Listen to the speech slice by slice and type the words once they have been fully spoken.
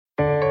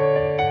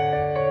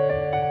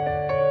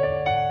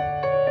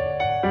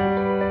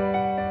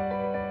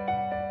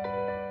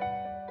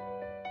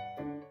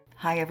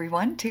Hi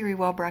everyone, Terry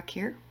Walbrock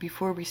here.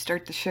 Before we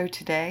start the show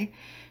today,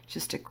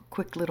 just a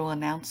quick little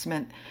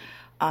announcement.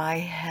 I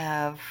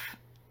have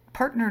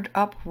partnered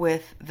up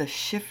with the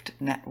Shift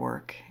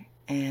Network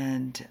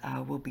and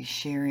we'll be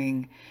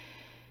sharing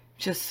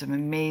just some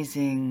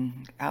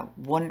amazing,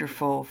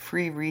 wonderful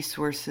free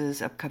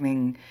resources,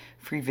 upcoming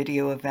free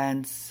video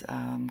events,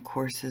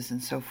 courses,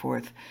 and so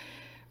forth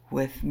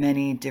with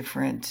many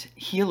different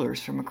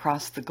healers from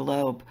across the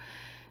globe.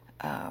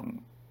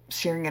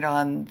 Sharing it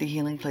on the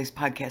Healing Place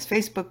Podcast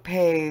Facebook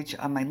page,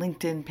 on my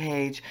LinkedIn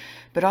page,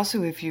 but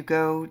also if you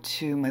go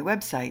to my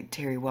website,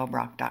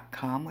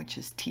 terrywellbrock.com, which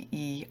is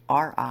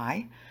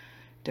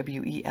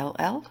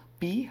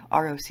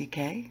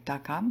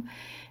TERIWELLBROCK.com,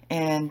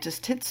 and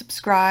just hit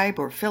subscribe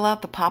or fill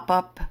out the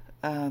pop-up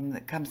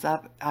that comes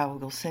up. I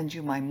will send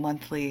you my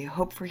monthly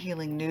Hope for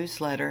Healing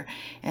newsletter,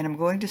 and I'm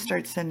going to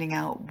start sending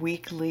out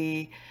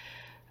weekly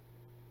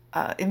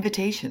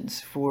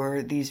invitations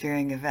for these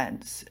varying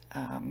events.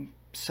 And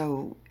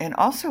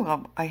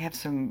also I have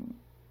some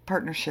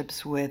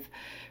partnerships with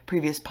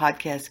previous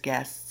podcast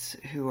guests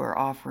who are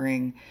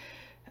offering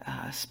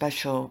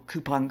special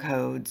coupon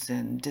codes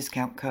and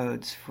discount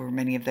codes for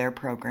many of their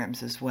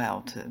programs as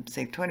well to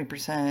save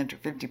 20% or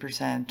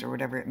 50% or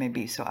whatever it may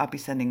be. So I'll be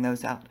sending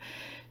those out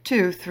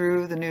too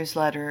through the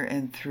newsletter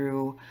and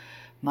through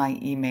my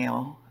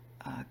email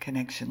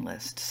connection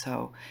list.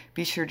 So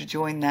be sure to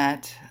join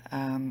that.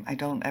 I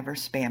don't ever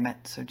spam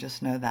it, so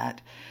just know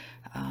that.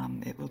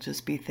 It will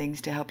just be things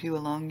to help you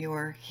along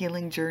your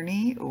healing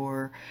journey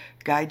or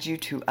guide you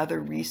to other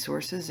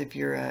resources if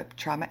you're a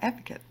trauma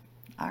advocate.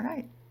 All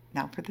right,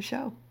 now for the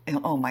show.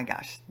 And oh my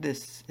gosh,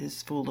 this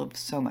is full of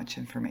so much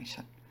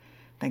information.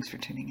 Thanks for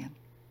tuning in.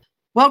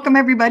 Welcome,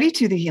 everybody,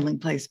 to the Healing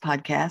Place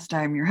podcast.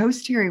 I'm your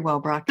host, Terry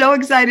Wellbrock. So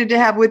excited to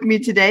have with me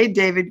today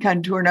David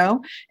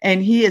Contorno,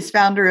 and he is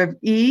founder of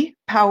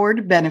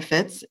E-Powered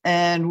Benefits,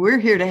 and we're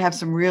here to have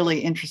some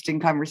really interesting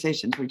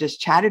conversations. We just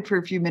chatted for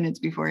a few minutes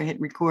before I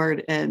hit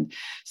record, and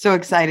so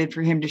excited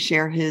for him to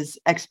share his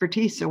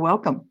expertise. So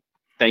welcome.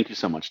 Thank you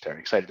so much,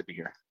 Terry. Excited to be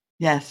here.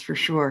 Yes, for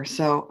sure.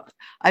 So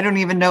I don't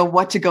even know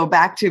what to go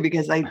back to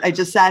because I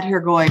just sat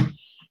here going,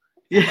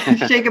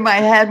 shaking my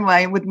head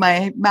with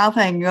my mouth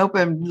hanging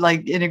open,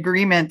 like in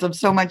agreement of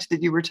so much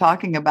that you were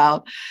talking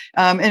about.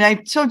 And I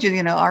told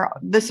you,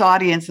 this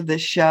audience of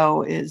this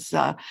show is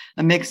a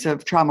mix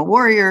of trauma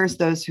warriors,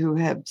 those who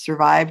have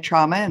survived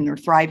trauma and are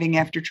thriving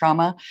after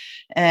trauma,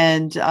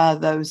 and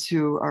those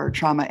who are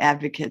trauma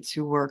advocates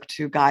who work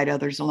to guide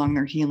others along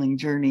their healing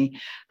journey.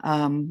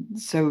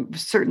 So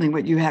certainly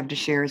what you have to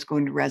share is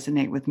going to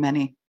resonate with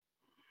many.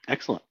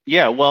 Excellent.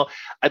 Yeah, well,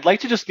 I'd like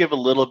to just give a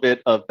little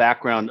bit of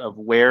background of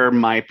where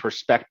my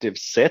perspective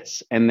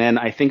sits. And then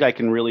I think I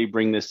can really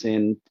bring this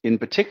in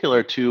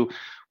particular to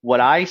what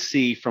I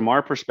see from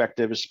our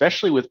perspective,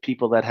 especially with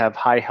people that have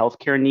high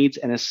healthcare needs,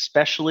 and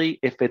especially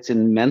if it's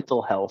in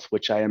mental health,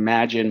 which I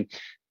imagine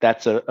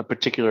that's a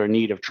particular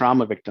need of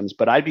trauma victims.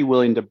 But I'd be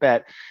willing to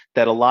bet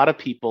that a lot of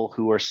people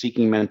who are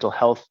seeking mental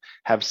health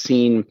have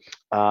seen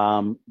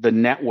the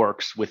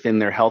networks within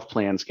their health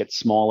plans get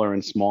smaller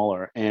and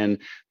smaller. And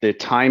the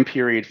time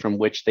period from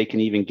which they can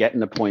even get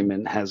an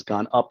appointment has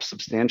gone up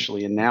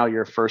substantially. And now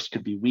your first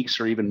could be weeks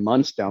or even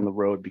months down the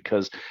road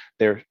because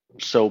they're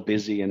so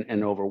busy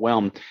and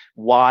overwhelmed.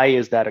 Why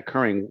is that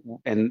occurring?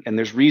 And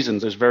there's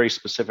reasons, there's very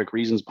specific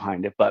reasons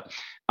behind it. But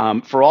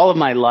for all of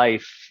my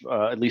life,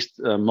 at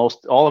least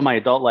all of my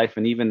adult life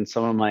and even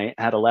some of my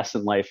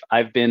adolescent life,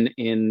 I've been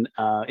in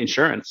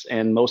insurance,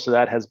 and most of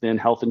that has been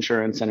health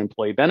insurance and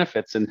employee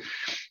benefits. And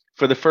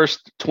for the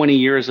first 20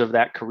 years of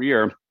that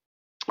career,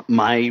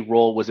 my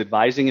role was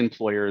advising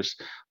employers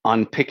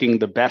on picking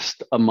the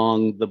best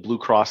among the Blue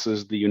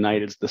Crosses, the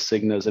Uniteds, the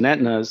Cignas, and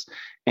Aetnas,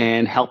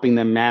 and helping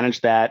them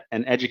manage that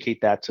and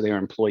educate that to their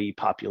employee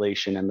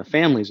population and the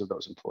families of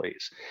those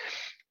employees.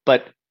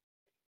 But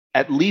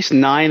at least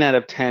 9 out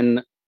of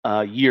 10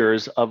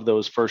 years of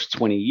those first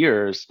 20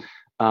 years,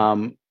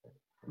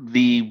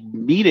 the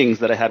meetings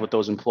that I had with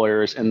those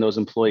employers and those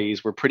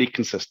employees were pretty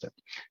consistent.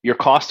 Your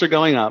costs are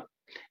going up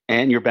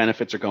and your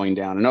benefits are going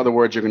down. In other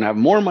words, you're going to have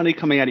more money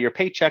coming out of your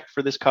paycheck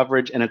for this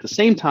coverage. And at the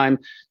same time,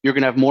 you're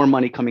going to have more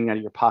money coming out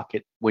of your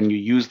pocket when you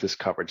use this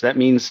coverage. That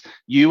means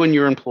you and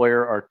your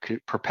employer are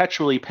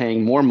perpetually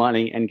paying more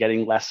money and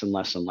getting less and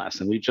less and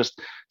less. And we've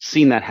just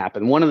seen that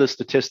happen. One of the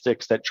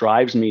statistics that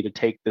drives me to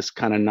take this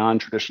kind of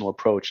non-traditional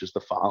approach is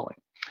the following.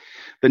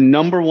 The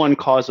number one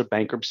cause of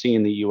bankruptcy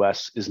in the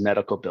US is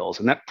medical bills.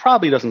 And that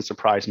probably doesn't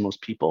surprise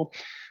most people,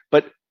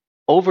 but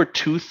over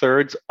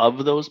 2/3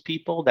 of those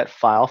people that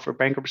file for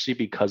bankruptcy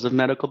because of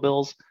medical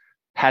bills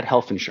had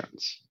health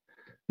insurance.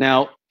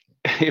 Now,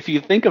 if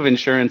you think of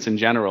insurance in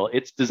general,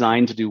 it's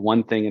designed to do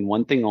one thing and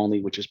one thing only,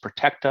 which is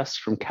protect us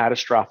from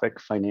catastrophic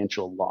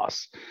financial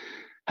loss.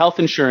 Health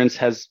insurance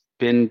has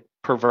been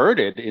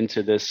perverted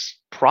into this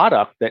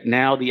product that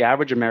now the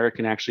average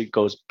American actually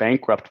goes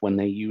bankrupt when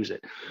they use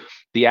it.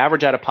 The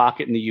average out of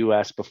pocket in the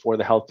US before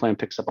the health plan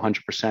picks up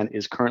 100%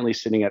 is currently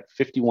sitting at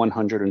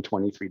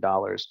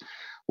 $5,123.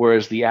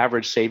 whereas the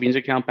average savings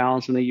account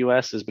balance in the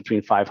US is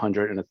between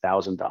 $500 and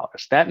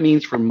 $1,000. That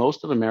means for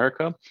most of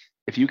America,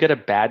 if you get a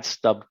bad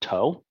stub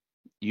toe,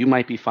 you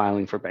might be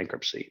filing for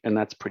bankruptcy, and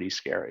that's pretty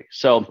scary.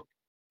 So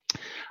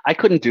I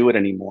couldn't do it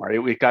anymore.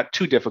 It got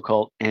too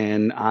difficult,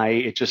 and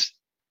it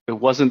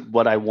wasn't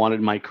what I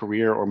wanted my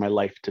career or my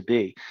life to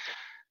be.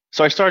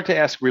 So I started to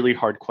ask really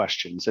hard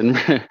questions. And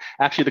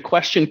actually, the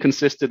question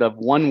consisted of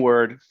one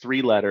word,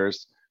 three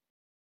letters: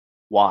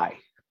 why?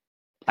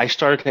 I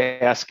started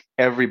to ask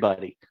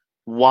everybody,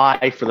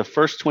 why, for the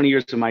first 20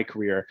 years of my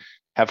career,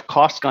 have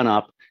costs gone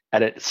up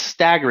at a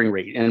staggering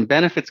rate and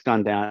benefits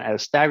gone down at a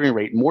staggering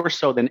rate, more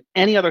so than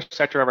any other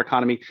sector of our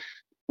economy,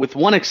 with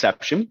one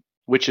exception,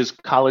 which is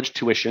college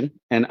tuition.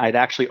 And I'd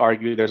actually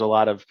argue there's a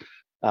lot of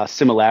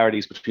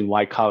similarities between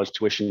why college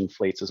tuition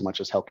inflates as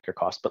much as healthcare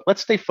costs. But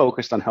let's stay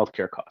focused on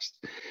healthcare costs.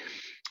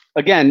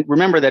 Again,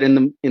 remember that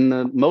in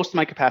the most of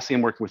my capacity,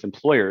 I'm working with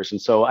employers. And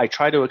so I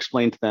try to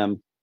explain to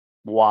them,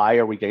 why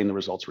are we getting the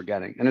results we're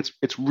getting? And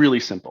it's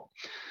really simple.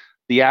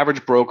 The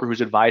average broker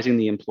who's advising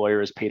the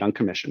employer is paid on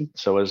commission.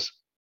 So as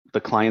the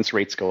client's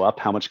rates go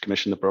up, how much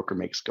commission the broker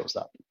makes goes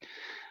up.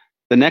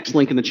 The next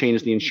link in the chain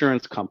is the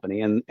insurance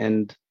company,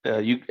 and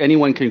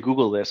anyone can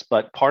Google this,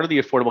 but part of the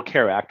Affordable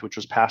Care Act, which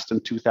was passed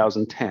in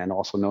 2010,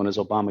 also known as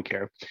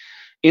Obamacare,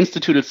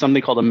 instituted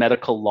something called a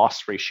medical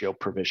loss ratio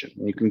provision.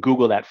 And you can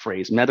Google that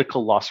phrase,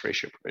 medical loss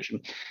ratio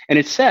provision. And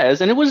it says,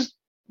 and it was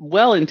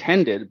well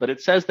intended, but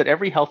it says that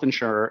every health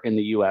insurer in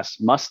the US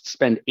must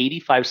spend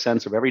 85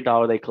 cents of every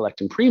dollar they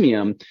collect in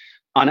premium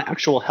on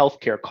actual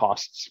healthcare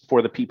costs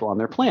for the people on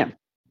their plan.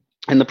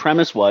 And the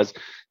premise was,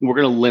 we're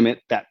going to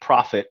limit that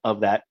profit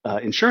of that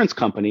insurance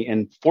company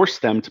and force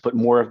them to put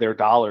more of their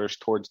dollars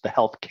towards the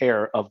health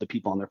care of the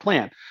people on their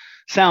plan.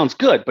 Sounds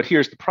good, but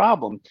here's the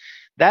problem.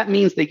 That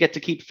means they get to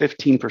keep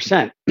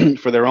 15%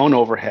 for their own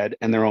overhead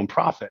and their own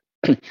profit.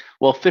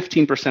 Well,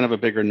 15% of a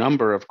bigger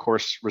number, of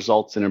course,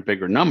 results in a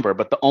bigger number,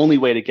 but the only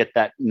way to get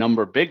that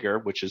number bigger,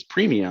 which is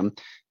premium,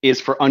 is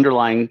for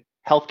underlying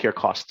healthcare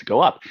costs to go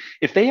up.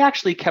 If they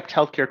actually kept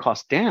healthcare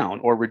costs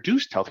down or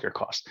reduced healthcare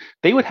costs,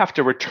 they would have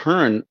to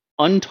return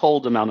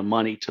untold amount of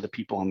money to the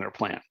people on their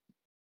plan.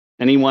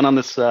 Anyone on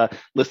this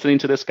listening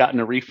to this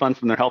gotten a refund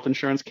from their health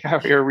insurance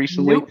carrier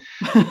recently? Nope.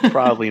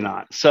 Probably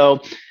not.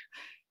 So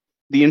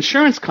the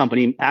insurance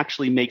company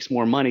actually makes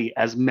more money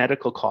as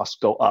medical costs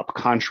go up,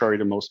 contrary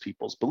to most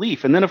people's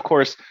belief. And then, of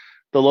course,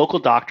 the local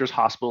doctors,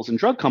 hospitals, and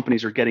drug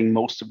companies are getting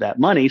most of that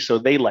money, so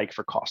they like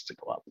for costs to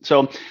go up.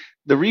 So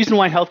the reason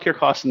why healthcare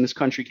costs in this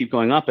country keep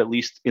going up, at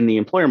least in the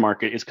employer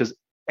market, is because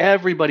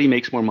everybody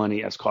makes more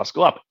money as costs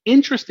go up.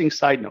 Interesting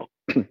side note.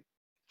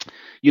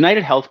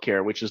 United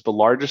Healthcare, which is the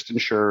largest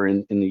insurer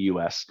in the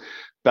US,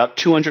 about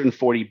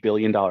 $240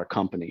 billion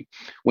company.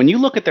 When you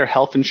look at their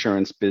health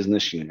insurance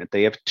business unit,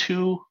 they have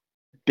two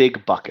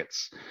big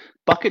buckets.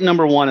 Bucket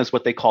number one is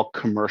what they call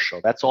commercial.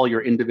 That's all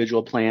your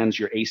individual plans,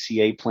 your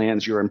ACA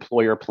plans, your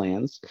employer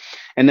plans.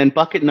 And then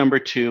bucket number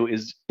two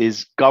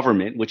is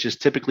government, which is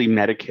typically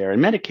Medicare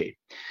and Medicaid.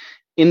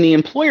 In the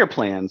employer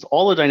plans,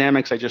 all the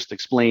dynamics I just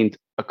explained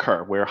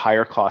occur, where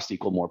higher costs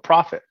equal more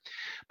profit.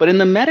 But in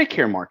the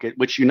Medicare market,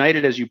 which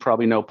United, as you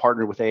probably know,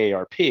 partnered with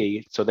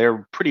AARP, so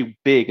they're pretty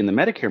big in the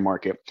Medicare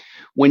market.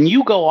 When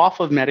you go off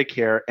of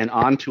Medicare and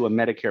onto a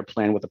Medicare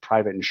plan with a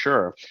private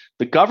insurer,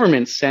 the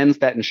government sends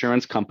that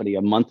insurance company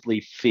a monthly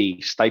fee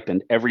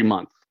stipend every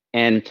month.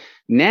 And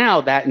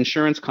now that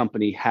insurance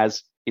company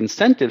has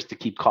incentives to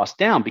keep costs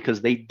down,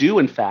 because they do,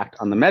 in fact,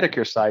 on the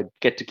Medicare side,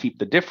 get to keep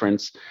the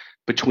difference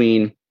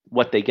between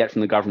what they get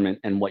from the government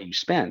and what you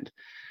spend.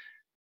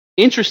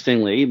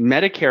 Interestingly,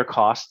 Medicare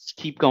costs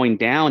keep going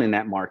down in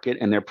that market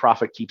and their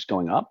profit keeps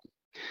going up.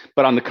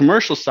 But on the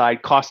commercial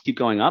side, costs keep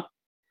going up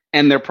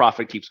and their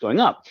profit keeps going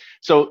up.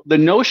 So the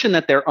notion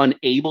that they're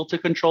unable to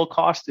control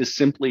cost is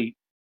simply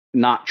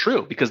not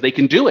true, because they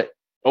can do it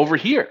over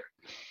here.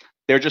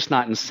 They're just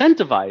not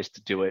incentivized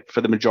to do it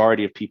for the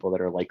majority of people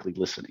that are likely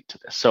listening to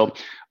this. So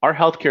our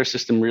healthcare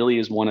system really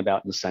is one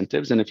about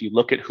incentives. And if you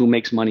look at who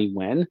makes money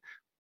when,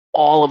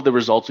 all of the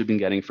results we've been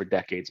getting for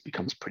decades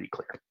becomes pretty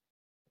clear.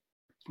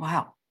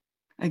 Wow.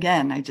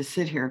 Again, I just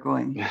sit here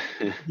going,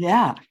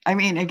 yeah. I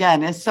mean,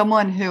 again, as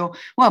someone who,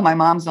 well, my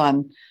mom's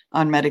on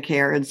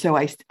Medicare. And so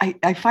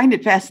I find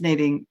it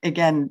fascinating.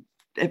 Again,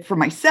 for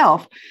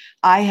myself,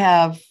 I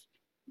have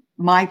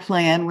my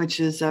plan, which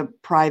is a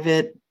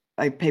private,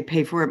 I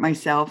pay for it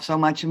myself so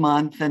much a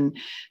month. And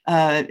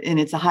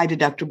it's a high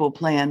deductible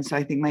plan. So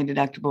I think my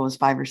deductible is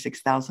 $5,000 or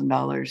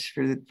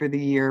 $6,000 for the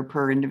year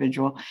per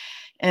individual.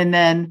 And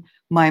then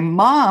my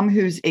mom,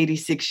 who's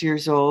 86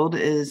 years old,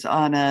 is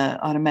on a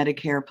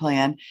Medicare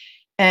plan,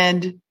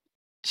 and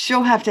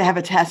she'll have to have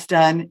a test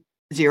done,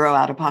 zero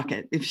out of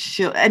pocket. If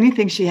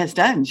anything she has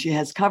done, she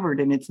has covered,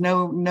 and it's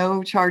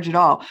no charge at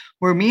all.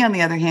 Where me, on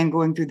the other hand,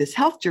 going through this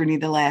health journey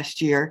the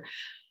last year,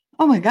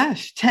 Oh my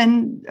gosh,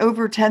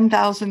 over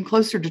 10,000,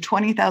 closer to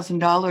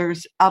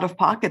 $20,000 out of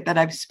pocket that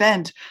I've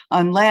spent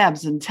on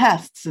labs and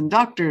tests and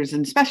doctors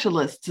and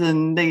specialists.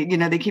 And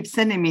they keep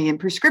sending me in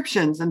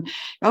prescriptions and,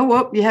 oh,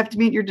 well, you have to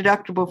meet your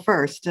deductible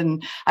first.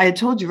 And I had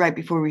told you right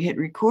before we hit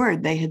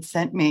record, they had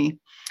sent me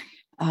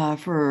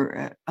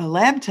for a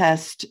lab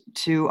test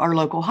to our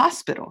local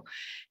hospital.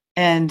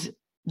 And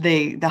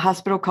the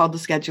hospital called the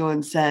schedule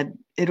and said,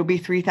 it'll be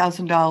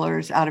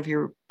 $3,000 out of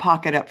your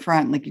pocket up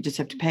front. Like you just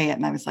have to pay it.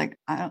 And I was like,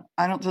 I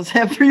don't just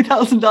have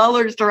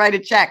 $3,000 to write a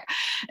check.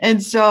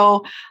 And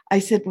so I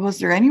said, well, is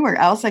there anywhere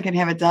else I can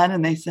have it done?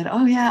 And they said,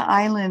 oh yeah,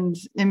 Island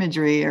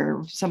Imagery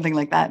or something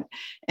like that.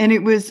 And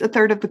it was a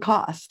third of the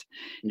cost.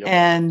 Yep.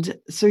 And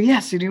so,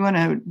 so do you want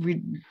to,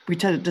 we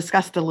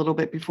discussed a little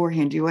bit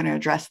beforehand. Do you want to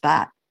address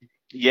that?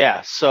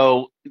 Yeah.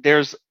 So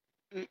there's,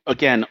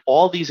 again,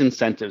 all these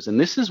incentives, and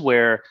this is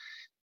where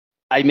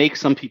I make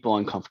some people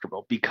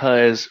uncomfortable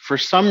because for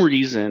some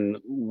reason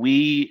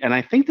and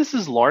I think this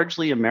is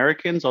largely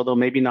Americans, although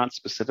maybe not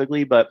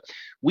specifically, but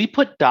we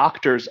put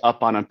doctors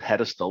up on a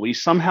pedestal. We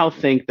somehow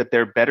think that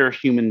they're better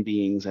human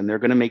beings and they're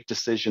going to make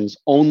decisions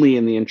only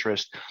in the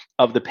interest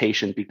of the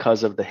patient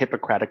because of the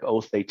Hippocratic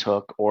oath they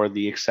took or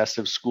the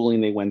excessive schooling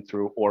they went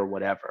through or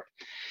whatever.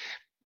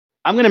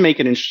 I'm going to make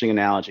an interesting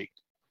analogy.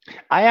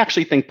 I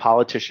actually think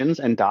politicians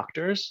and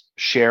doctors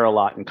share a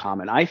lot in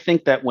common. I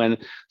think that when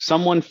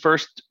someone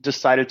first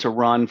decided to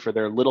run for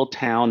their little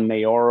town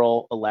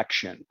mayoral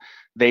election,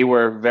 they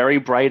were very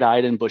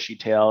bright-eyed and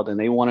bushy-tailed, and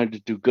they wanted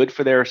to do good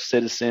for their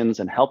citizens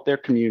and help their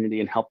community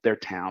and help their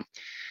town.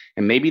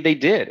 And maybe they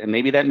did, and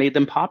maybe that made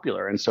them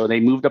popular. And so they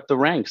moved up the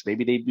ranks.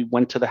 Maybe they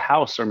went to the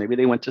House, or maybe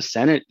they went to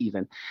Senate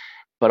even.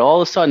 But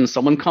all of a sudden,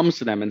 someone comes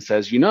to them and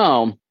says,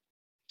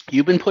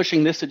 you've been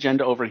pushing this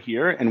agenda over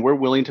here, and we're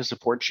willing to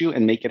support you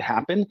and make it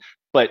happen,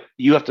 but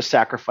you have to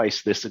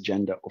sacrifice this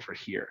agenda over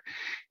here.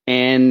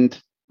 And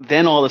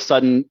then all of a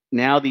sudden,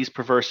 now these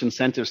perverse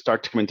incentives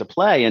start to come into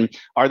play. And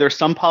are there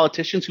some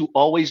politicians who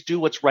always do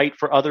what's right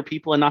for other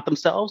people and not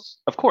themselves?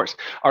 Of course.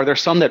 Are there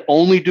some that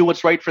only do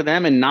what's right for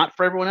them and not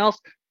for everyone else?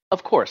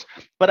 Of course.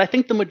 But I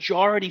think the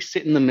majority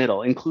sit in the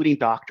middle, including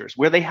doctors,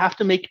 where they have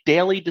to make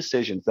daily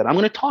decisions that I'm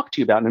going to talk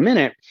to you about in a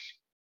minute.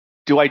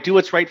 Do I do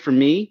what's right for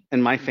me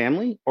and my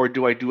family, or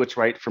do I do what's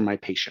right for my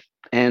patient?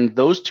 And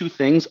those two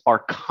things are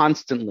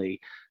constantly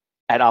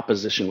at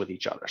opposition with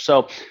each other.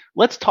 So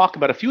let's talk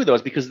about a few of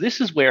those, because this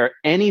is where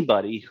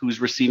anybody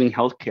who's receiving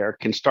healthcare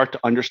can start to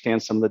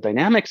understand some of the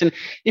dynamics. And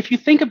if you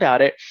think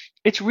about it,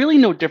 it's really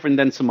no different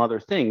than some other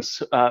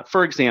things.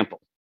 For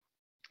example,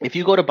 if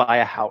you go to buy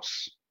a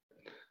house,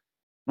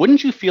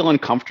 wouldn't you feel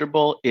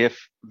uncomfortable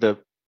if the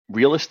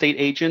real estate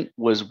agent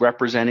was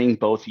representing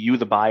both you,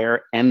 the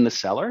buyer, and the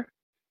seller?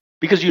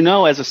 Because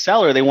as a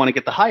seller, they want to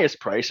get the highest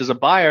price. As a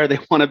buyer, they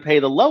want to pay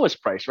the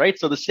lowest price, right?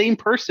 So the same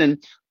person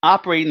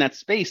operating that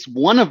space,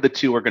 one of the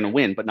two are going to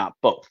win, but not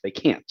both. They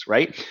can't,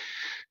 right?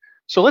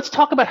 So let's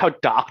talk about how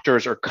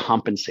doctors are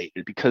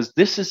compensated, because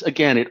this is,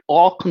 again, it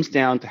all comes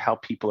down to how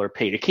people are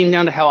paid. It came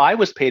down to how I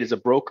was paid as a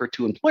broker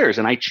to employers,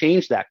 and I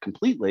changed that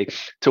completely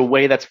to a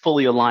way that's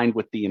fully aligned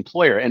with the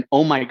employer. And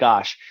oh my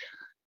gosh,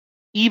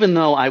 even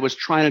though I was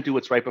trying to do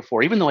what's right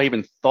before, even though I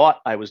even thought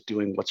I was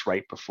doing what's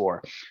right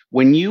before,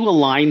 when you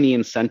align the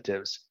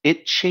incentives,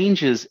 it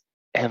changes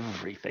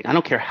everything. I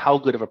don't care how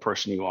good of a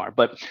person you are,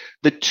 but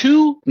the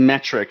two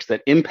metrics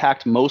that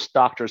impact most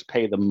doctors'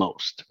 pay the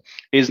most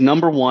is,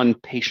 number one,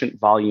 patient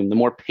volume. The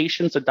more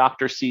patients a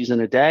doctor sees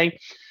in a day,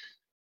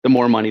 the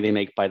more money they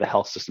make by the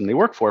health system they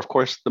work for. Of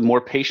course, the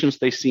more patients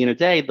they see in a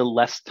day, the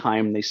less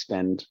time they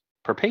spend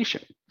per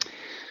patient.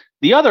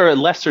 The other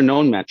lesser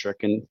known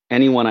metric, and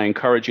anyone, I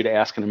encourage you to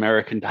ask an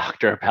American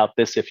doctor about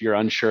this if you're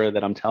unsure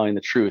that I'm telling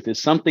the truth,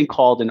 is something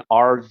called an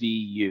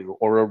RVU,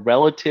 or a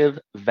relative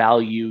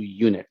value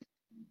unit.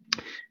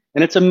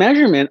 And it's a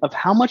measurement of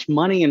how much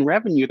money and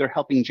revenue they're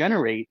helping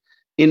generate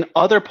in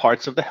other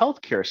parts of the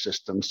healthcare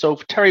system. So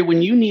Terry,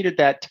 when you needed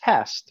that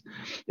test,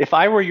 if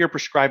I were your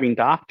prescribing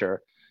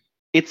doctor,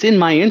 it's in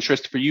my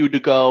interest for you to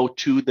go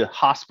to the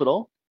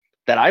hospital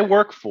that I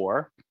work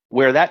for,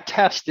 where that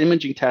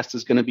imaging test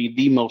is going to be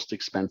the most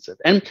expensive.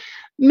 And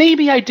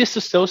maybe I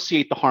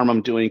disassociate the harm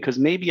I'm doing, because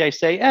maybe I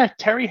say,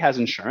 Terry has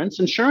insurance.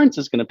 Insurance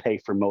is going to pay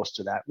for most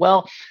of that.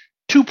 Well,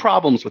 two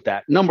problems with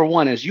that. Number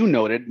one, as you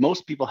noted,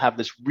 most people have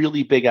this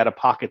really big out of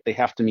pocket they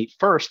have to meet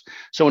first.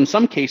 So in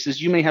some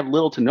cases, you may have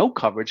little to no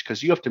coverage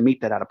because you have to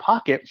meet that out of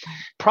pocket.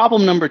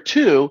 Problem number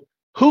two,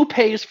 who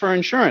pays for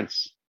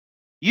insurance?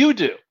 You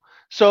do.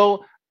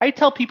 So I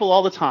tell people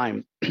all the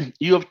time,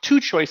 you have two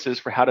choices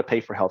for how to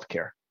pay for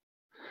healthcare.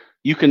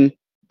 You can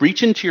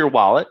reach into your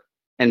wallet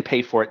and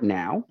pay for it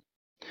now,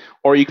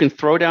 or you can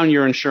throw down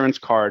your insurance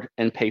card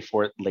and pay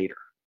for it later.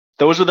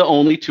 Those are the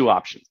only two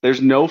options. There's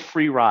no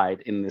free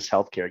ride in this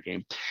healthcare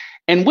game.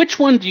 And which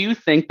one do you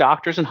think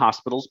doctors and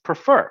hospitals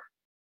prefer?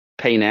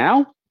 Pay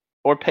now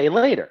or pay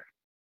later?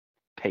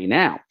 Pay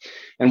now.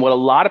 And what a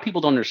lot of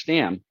people don't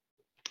understand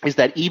is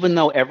that even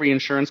though every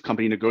insurance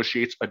company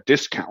negotiates a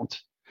discount,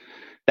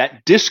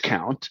 That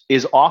discount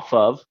is off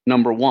of,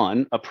 number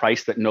one, a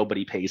price that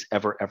nobody pays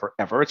ever, ever,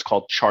 ever. It's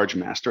called Charge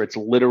Master. It's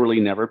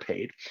literally never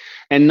paid.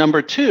 And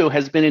number two,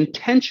 has been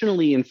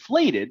intentionally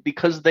inflated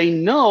because they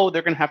know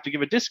they're going to have to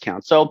give a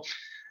discount. So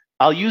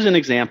I'll use an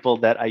example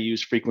that I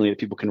use frequently that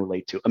people can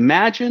relate to.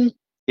 Imagine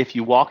if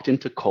you walked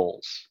into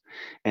Kohl's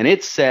and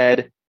it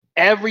said,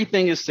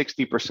 everything is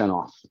 60%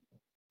 off.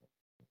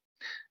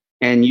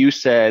 And you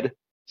said,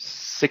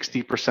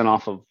 60%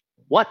 off of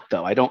what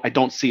though? I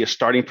don't see a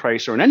starting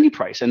price or an ending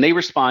price. And they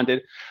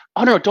responded,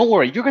 oh no, don't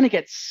worry. You're going to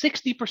get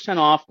 60%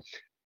 off,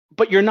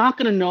 but you're not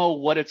going to know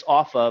what it's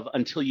off of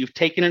until you've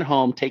taken it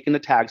home, taken the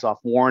tags off,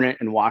 worn it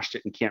and washed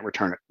it and can't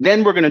return it.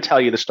 Then we're going to tell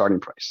you the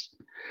starting price.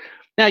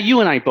 Now, you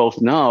and I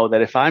both know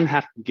that if I'm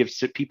having to give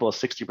people a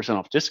 60%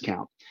 off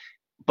discount,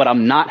 but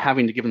I'm not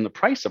having to give them the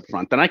price up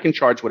front, then I can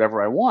charge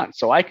whatever I want.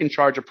 So I can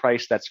charge a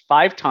price that's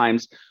 5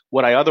 times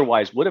what I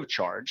otherwise would have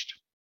charged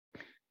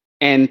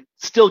and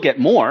still get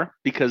more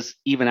because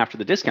even after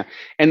the discount.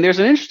 And there's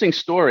an interesting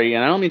story,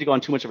 and I don't mean to go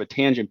on too much of a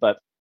tangent, but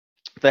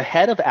the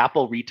head of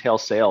Apple retail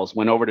sales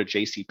went over to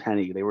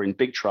JCPenney. They were in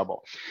big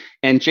trouble.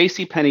 And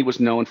JCPenney was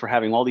known for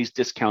having all these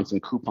discounts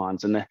and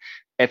coupons. And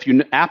if you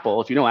know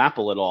Apple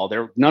at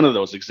all, none of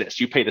those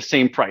exist. You pay the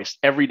same price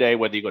every day,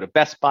 whether you go to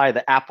Best Buy,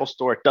 the Apple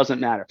store, it doesn't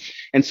matter.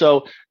 And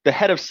so the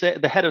head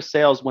of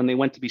sales, when they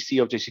went to be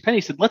CEO of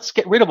JCPenney, said, let's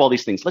get rid of all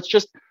these things. Let's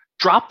just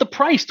drop the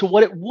price to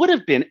what it would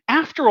have been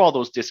after all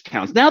those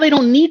discounts. Now they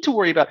don't need to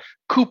worry about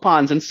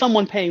coupons and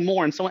someone paying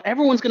more and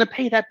everyone's going to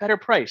pay that better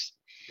price.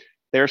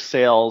 Their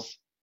sales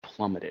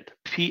plummeted.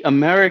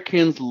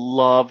 Americans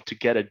love to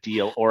get a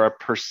deal or a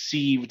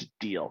perceived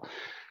deal.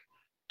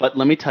 But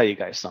let me tell you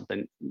guys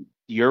something.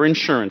 Your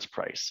insurance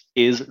price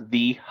is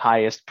the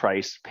highest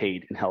price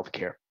paid in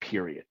healthcare,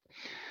 period.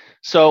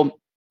 So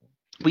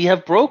we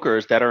have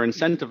brokers that are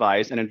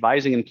incentivized and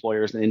advising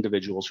employers and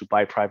individuals who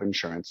buy private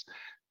insurance.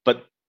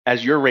 But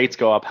as your rates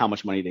go up, how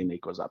much money they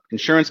make goes up.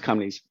 Insurance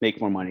companies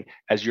make more money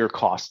as your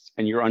costs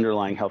and your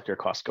underlying healthcare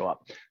costs go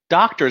up.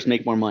 Doctors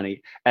make more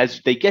money as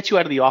they get you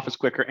out of the office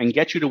quicker and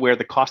get you to where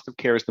the cost of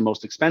care is the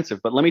most expensive.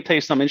 But let me tell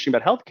you something interesting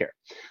about healthcare.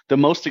 The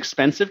most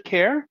expensive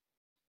care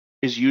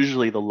is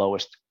usually the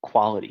lowest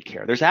quality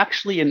care. There's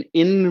actually an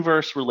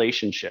inverse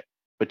relationship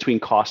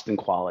between cost and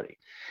quality.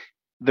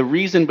 The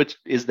reason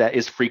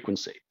is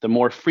frequency. The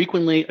more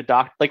frequently a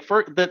doctor,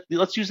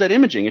 let's use that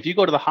imaging. If you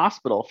go to the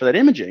hospital for that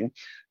imaging,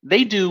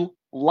 they do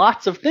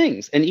lots of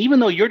things. And even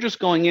though you're just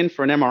going in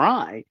for an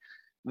MRI,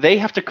 they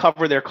have to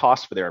cover their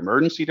costs for their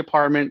emergency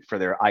department, for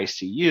their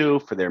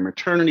ICU, for their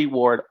maternity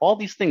ward, all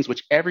these things,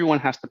 which everyone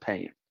has to pay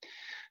in.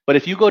 But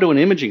if you go to an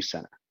imaging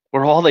center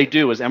where all they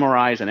do is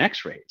MRIs and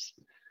X-rays,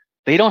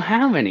 they don't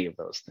have any of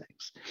those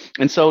things.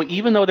 And so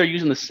even though they're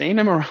using the same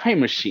MRI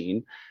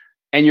machine,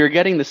 and you're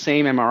getting the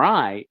same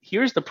MRI,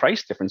 here's the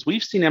price difference.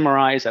 We've seen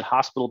MRIs at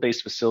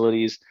hospital-based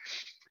facilities.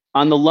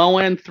 On the low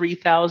end,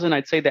 3,000.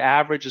 I'd say the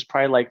average is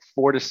probably like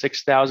 4,000 to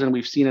 6,000.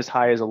 We've seen as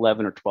high as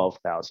 11,000 or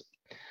 12,000.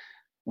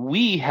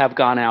 We have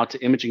gone out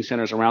to imaging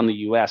centers around the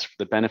US for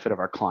the benefit of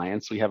our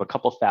clients. We have a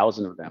couple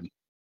thousand of them.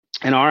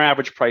 And our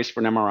average price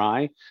for an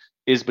MRI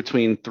is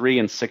between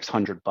 $300 and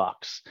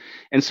 $600.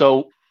 And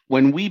so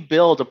when we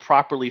build a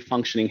properly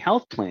functioning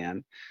health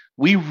plan,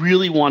 we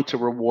really want to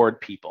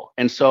reward people.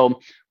 And so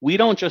we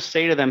don't just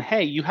say to them,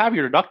 hey, you have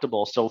your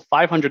deductible, so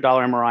 $500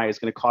 MRI is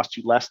going to cost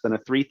you less than a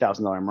 $3,000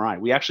 MRI.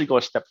 We actually go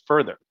a step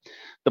further.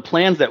 The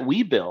plans that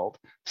we build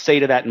say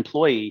to that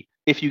employee,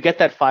 if you get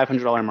that $500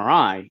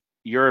 MRI,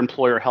 your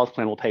employer health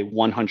plan will pay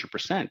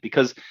 100%.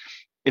 Because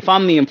if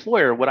I'm the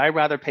employer, would I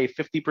rather pay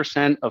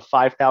 50% of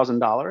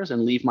 $5,000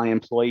 and leave my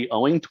employee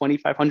owing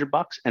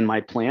 $2,500 and my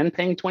plan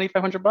paying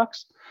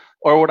 $2,500?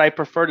 Or would I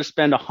prefer to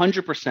spend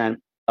 100%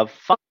 of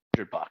 $500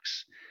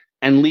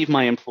 and leave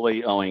my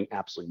employee owing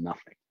absolutely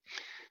nothing?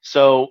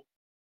 So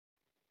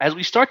as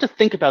we start to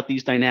think about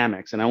these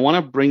dynamics, and I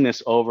want to bring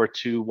this over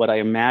to what I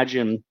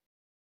imagine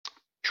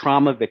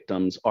trauma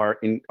victims are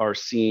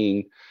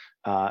seeing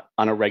on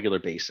a regular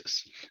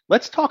basis.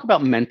 Let's talk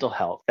about mental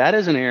health. That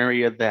is an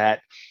area that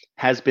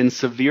has been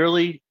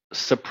severely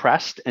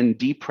suppressed and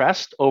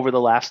depressed over the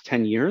last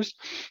 10 years.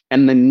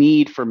 And the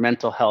need for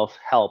mental health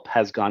help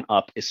has gone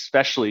up,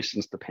 especially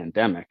since the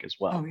pandemic as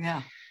well. Oh,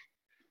 yeah.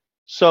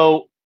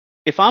 So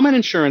if I'm an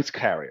insurance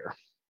carrier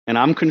and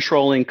I'm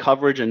controlling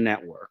coverage and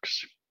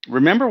networks,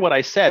 remember what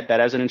I said, that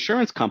as an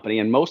insurance company,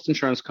 and most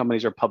insurance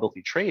companies are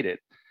publicly traded,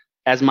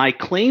 as my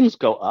claims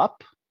go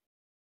up,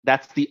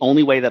 that's the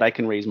only way that I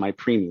can raise my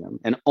premium.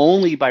 And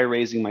only by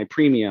raising my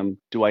premium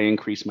do I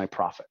increase my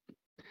profit.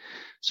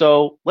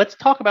 So let's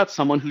talk about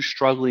someone who's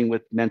struggling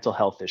with mental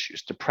health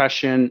issues,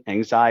 depression,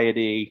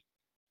 anxiety,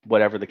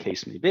 whatever the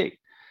case may be.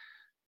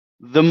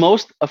 The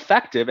most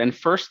effective and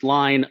first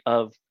line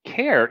of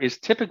care is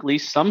typically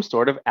some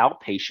sort of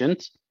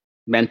outpatient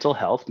mental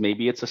health.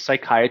 Maybe it's a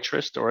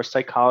psychiatrist or a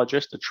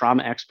psychologist, a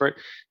trauma expert,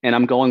 and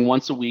I'm going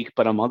once a week,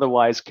 but I'm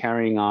otherwise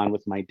carrying on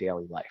with my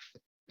daily life.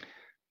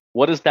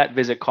 What does that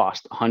visit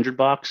cost? $100,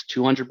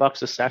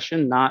 $200 a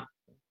session? Not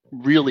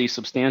really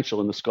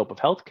substantial in the scope of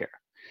healthcare.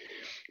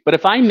 But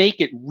if I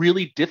make it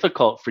really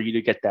difficult for you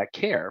to get that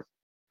care,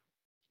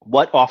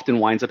 what often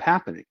winds up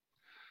happening?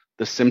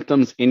 The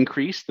symptoms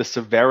increase, the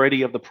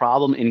severity of the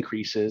problem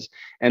increases,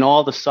 and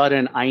all of a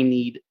sudden I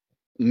need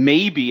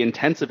maybe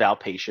intensive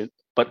outpatient,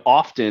 but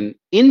often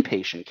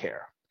inpatient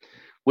care,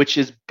 which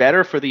is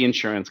better for the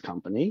insurance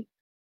company,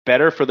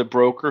 better for the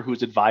broker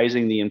who's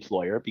advising the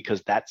employer,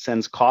 because that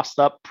sends cost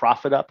up,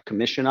 profit up,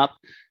 commission up,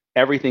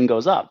 everything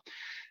goes up.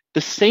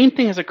 The same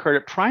thing has occurred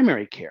at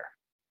primary care.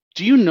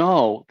 Do you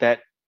know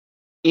that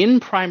in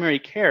primary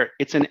care,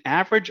 it's an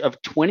average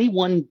of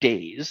 21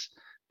 days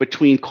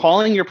between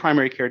calling your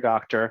primary care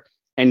doctor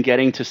and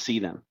getting to see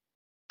them?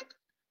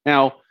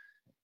 Now,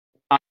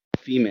 I'm a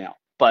female,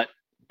 but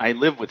I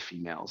live with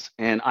females.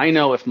 And I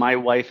know if my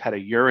wife had a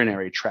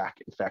urinary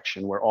tract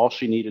infection where all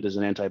she needed is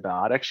an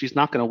antibiotic, she's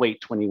not going to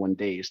wait 21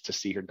 days to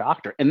see her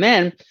doctor. And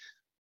then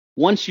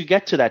once you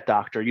get to that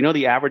doctor, you know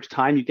the average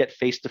time you get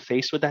face to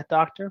face with that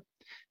doctor?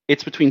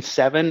 It's between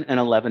 7 and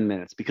 11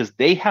 minutes, because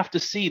they have to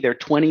see their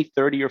 20,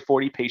 30, or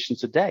 40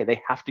 patients a day.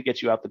 They have to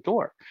get you out the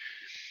door.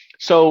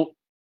 So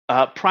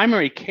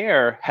primary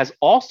care has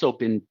also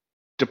been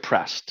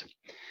depressed.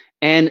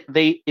 And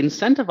they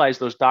incentivize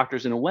those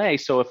doctors in a way.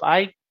 So if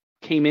I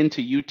came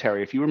into you,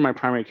 Terry, if you were my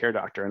primary care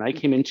doctor and I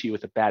came into you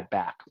with a bad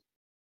back,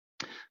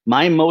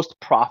 my most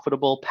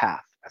profitable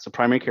path as a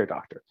primary care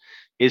doctor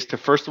is to,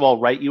 first of all,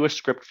 write you a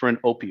script for an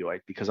opioid,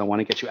 because I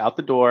want to get you out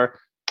the door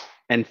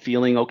and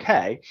feeling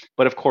okay.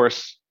 But of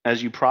course,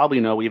 as you probably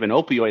know, we have an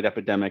opioid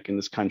epidemic in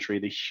this country,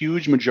 the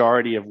huge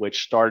majority of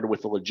which started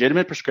with a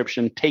legitimate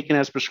prescription taken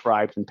as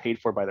prescribed and paid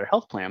for by their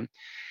health plan.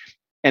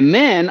 And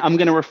then I'm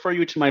going to refer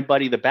you to my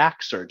buddy, the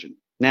back surgeon.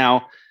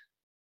 Now,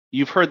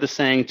 you've heard the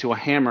saying, to a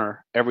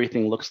hammer,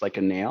 everything looks like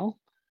a nail.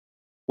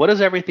 What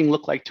does everything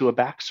look like to a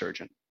back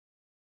surgeon?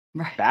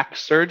 Right. Back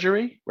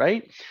surgery,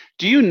 right?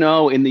 Do you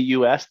know in the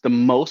US, the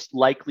most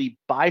likely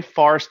by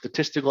far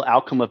statistical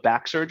outcome of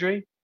back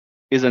surgery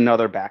is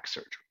another back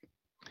surgery?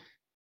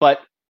 But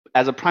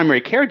as a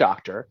primary care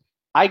doctor,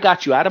 I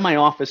got you out of my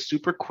office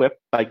super quick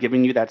by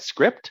giving you that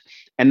script.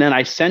 And then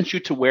I sent you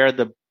to where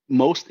the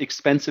most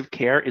expensive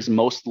care is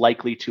most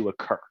likely to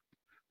occur,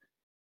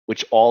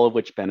 all of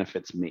which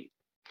benefits me.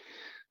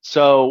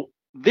 So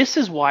this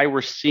is why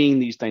we're seeing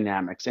these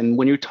dynamics. And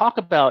when you talk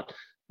about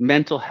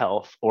mental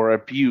health or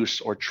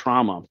abuse or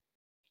trauma,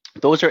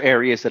 those are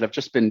areas that have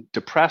just been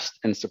depressed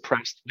and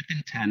suppressed with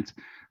intent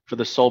for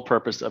the sole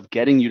purpose of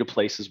getting you to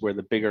places where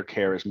the bigger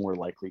care is more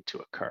likely to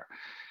occur.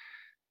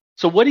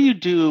 So what do you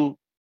do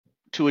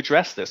to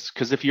address this?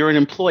 Because if you're an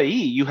employee,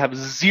 you have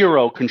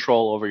zero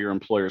control over your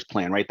employer's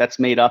plan, right? That's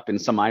made up in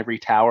some ivory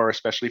tower,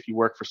 especially if you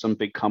work for some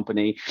big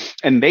company,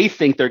 and they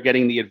think they're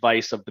getting the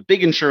advice of the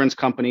big insurance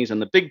companies and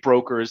the big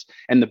brokers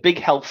and the big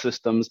health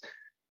systems.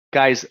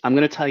 Guys, I'm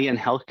going to tell you, in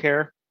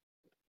healthcare,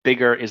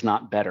 bigger is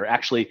not better.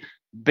 Actually,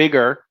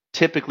 bigger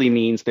typically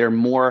means they're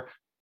more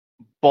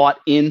bought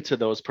into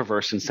those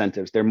perverse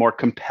incentives. They're more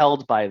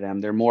compelled by them.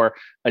 They're more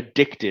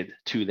addicted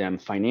to them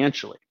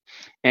financially.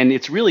 And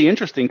it's really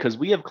interesting because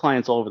we have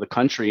clients all over the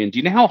country. And do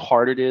you know how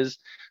hard it is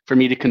for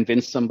me to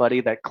convince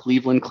somebody that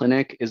Cleveland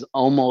Clinic is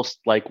almost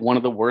like one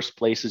of the worst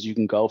places you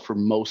can go for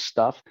most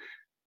stuff?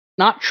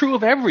 Not true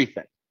of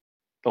everything.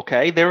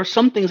 Okay, there are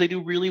some things they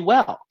do really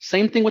well.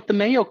 Same thing with the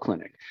Mayo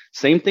Clinic.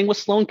 Same thing with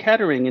Sloan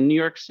Kettering in New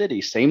York City.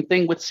 Same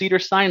thing with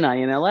Cedars-Sinai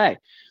in LA.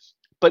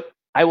 But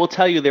I will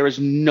tell you, there is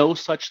no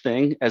such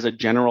thing as a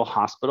general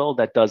hospital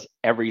that does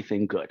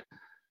everything good.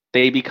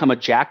 They become a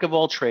jack of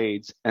all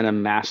trades and a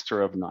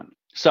master of none.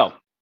 So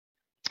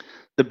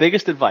the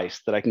biggest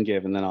advice that I can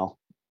give, and then I'll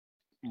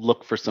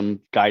look for some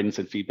guidance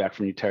and feedback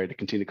from you, Terry, to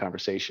continue the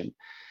conversation,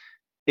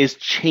 is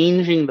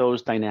changing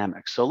those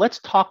dynamics. So let's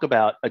talk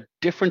about a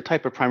different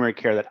type of primary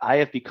care that I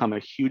have become a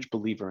huge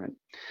believer in.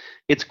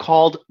 It's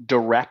called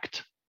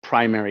direct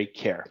primary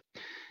care.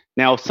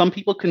 Now, some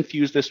people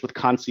confuse this with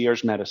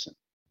concierge medicine.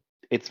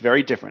 It's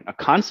very different. A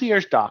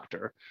concierge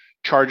doctor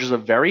charges a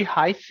very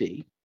high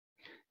fee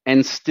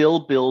and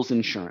still bills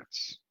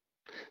insurance.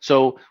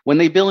 So when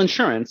they bill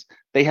insurance,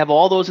 they have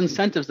all those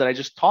incentives that I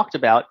just talked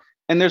about.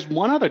 And there's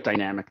one other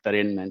dynamic that I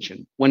didn't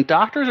mention. When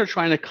doctors are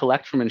trying to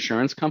collect from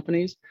insurance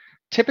companies,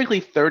 typically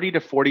 30 to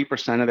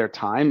 40% of their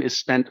time is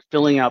spent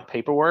filling out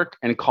paperwork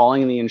and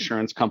calling the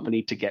insurance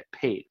company to get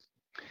paid.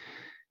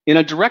 In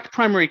a direct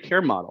primary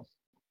care model,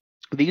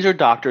 these are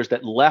doctors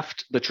that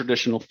left the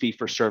traditional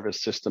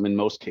fee-for-service system in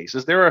most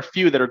cases. There are a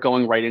few that are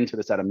going right into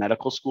this out of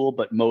medical school,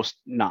 but most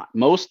not.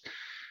 Most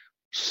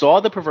saw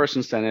the perverse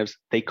incentives,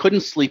 they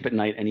couldn't sleep at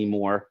night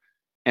anymore,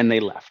 and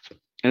they left.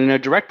 And in a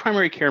direct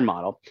primary care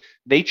model,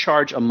 they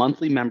charge a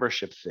monthly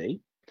membership fee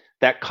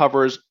that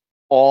covers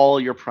all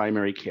your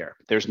primary care.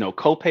 There's no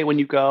copay when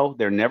you go,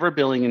 they're never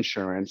billing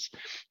insurance,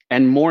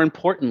 and more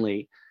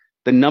importantly,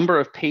 the number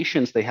of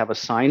patients they have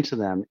assigned to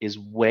them is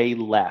way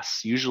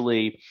less,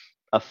 usually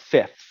a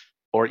fifth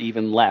or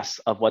even less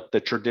of what the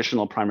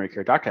traditional primary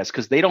care doctor has,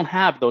 because they don't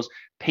have those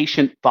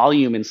patient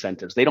volume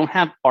incentives. They don't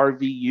have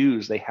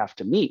RVUs they have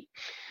to meet.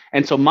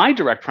 And so my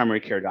direct primary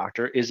care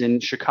doctor is in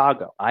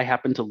Chicago. I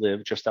happen to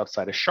live just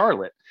outside of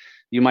Charlotte.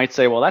 You might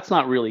say, well, that's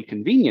not really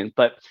convenient.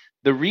 But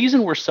the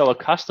reason we're so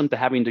accustomed to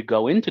having to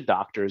go into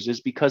doctors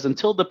is because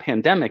until the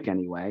pandemic,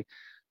 anyway,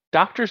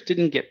 doctors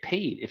didn't get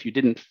paid if you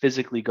didn't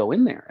physically go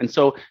in there. And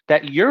so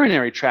that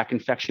urinary tract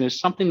infection is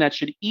something that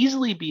should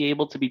easily be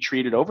able to be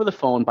treated over the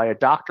phone by a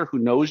doctor who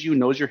knows you,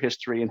 knows your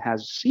history, and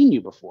has seen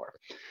you before.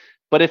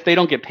 But if they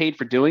don't get paid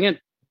for doing it,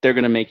 they're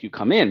going to make you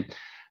come in.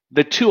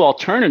 The two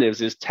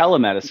alternatives is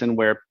telemedicine,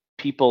 where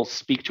people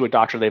speak to a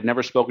doctor they've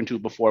never spoken to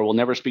before, will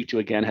never speak to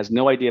again, has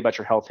no idea about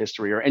your health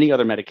history or any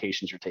other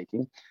medications you're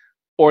taking,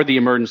 or the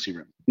emergency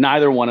room.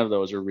 Neither one of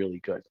those are really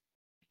good.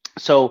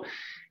 So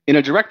in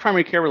a direct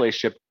primary care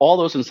relationship, all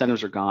those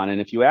incentives are gone.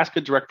 And if you ask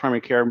a direct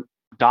primary care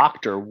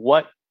doctor,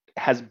 what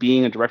has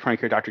being a direct primary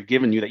care doctor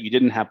given you that you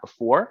didn't have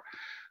before,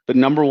 the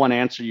number one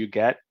answer you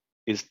get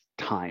is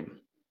time.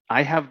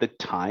 I have the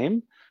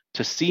time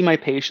to see my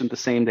patient the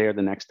same day or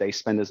the next day,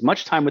 spend as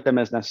much time with them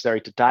as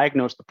necessary to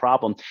diagnose the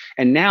problem.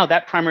 And now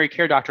that primary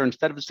care doctor,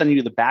 instead of sending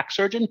you to the back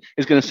surgeon,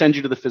 is going to send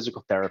you to the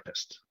physical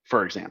therapist,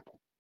 for example.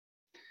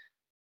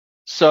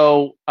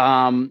 So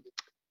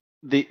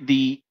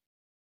the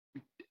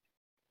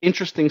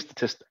interesting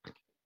statistic,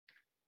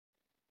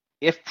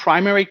 if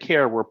primary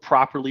care were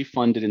properly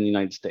funded in the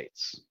United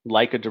States,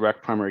 like a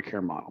direct primary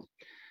care model,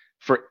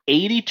 for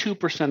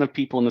 82% of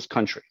people in this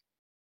country,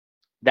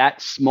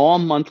 that small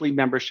monthly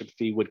membership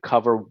fee would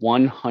cover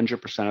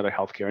 100% of their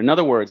healthcare. In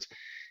other words,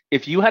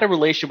 if you had a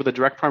relationship with a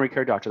direct primary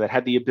care doctor that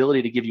had the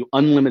ability to give you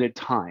unlimited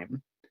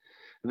time,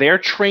 their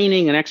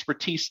training and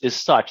expertise is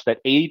such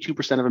that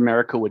 82% of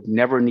America would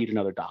never need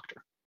another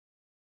doctor.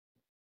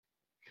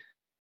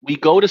 We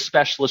go to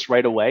specialists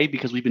right away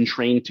because we've been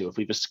trained to. If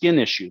we have a skin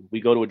issue, we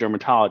go to a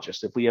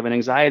dermatologist. If we have an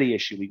anxiety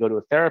issue, we go to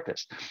a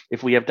therapist.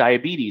 If we have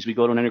diabetes, we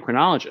go to an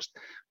endocrinologist.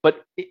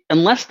 But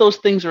unless those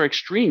things are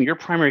extreme, your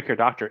primary care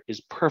doctor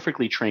is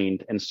perfectly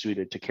trained and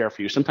suited to care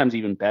for you, sometimes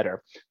even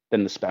better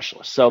than the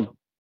specialist. So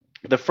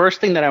the first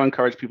thing that I would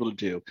encourage people to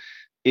do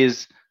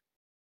is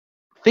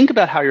think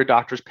about how your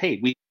doctor's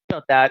paid. We think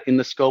about that in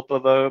the scope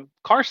of a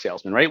car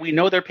salesman, right? We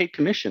know they're paid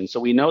commission,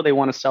 so we know they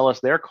want to sell us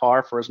their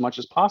car for as much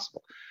as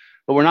possible.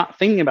 But we're not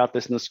thinking about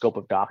this in the scope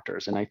of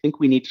doctors. And I think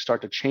we need to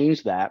start to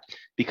change that,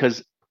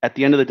 because at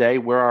the end of the day,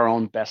 we're our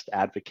own best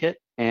advocate.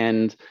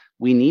 And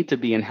we need to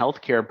be in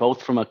healthcare,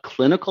 both from a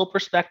clinical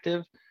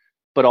perspective,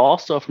 but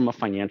also from a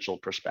financial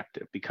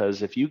perspective.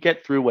 Because if you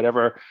get through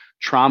whatever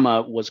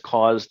trauma was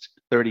caused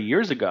 30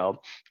 years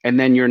ago, and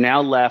then you're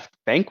now left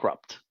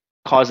bankrupt,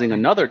 causing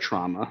another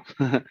trauma,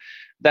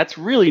 that's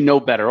really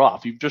no better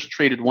off. You've just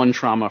traded one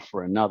trauma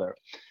for another.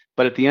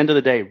 But at the end of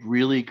the day,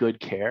 really good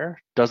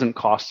care doesn't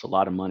cost a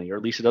lot of money, or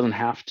at least it doesn't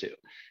have to.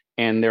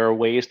 And there are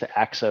ways to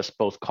access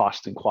both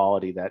cost and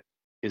quality that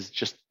is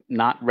just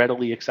not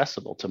readily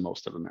accessible to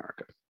most of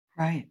America.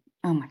 Right.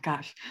 Oh my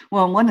gosh.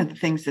 Well, one of the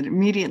things that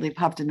immediately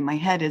popped into my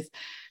head is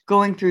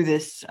going through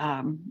this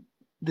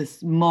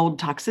this mold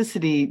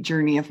toxicity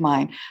journey of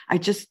mine. I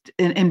just,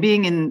 and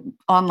being in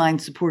online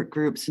support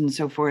groups and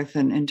so forth,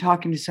 and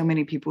talking to so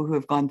many people who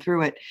have gone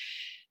through it,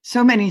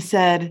 so many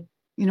said,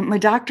 my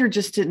doctor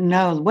just didn't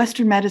know.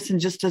 Western medicine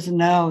just doesn't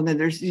know that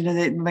there's,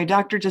 my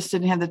doctor just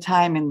didn't have the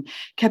time and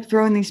kept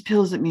throwing these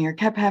pills at me, or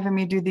kept having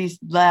me do these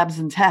labs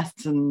and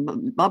tests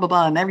and blah, blah,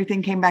 blah. And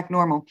everything came back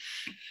normal.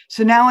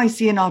 So now I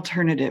see an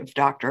alternative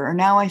doctor, or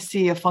now I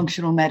see a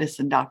functional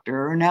medicine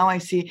doctor, or now I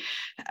see,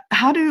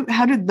 how do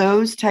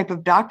those type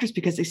of doctors,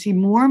 because I see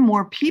more and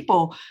more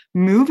people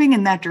moving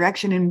in that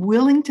direction and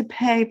willing to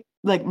pay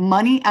like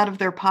money out of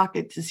their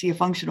pocket to see a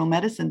functional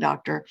medicine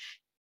doctor.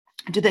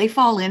 Do they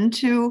fall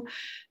into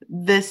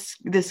this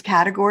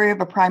category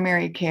of a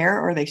primary care,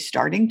 or are they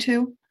starting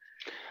to?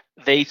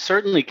 They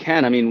certainly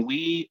can. I mean,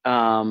 we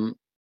often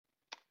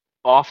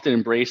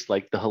embrace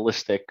like the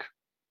holistic,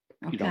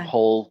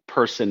 whole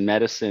person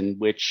medicine,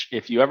 which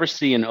if you ever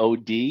see an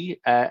OD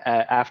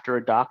after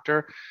a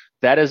doctor,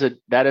 that is an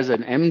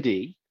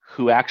MD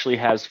who actually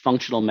has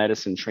functional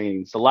medicine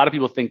training. So a lot of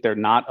people think they're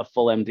not a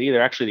full MD.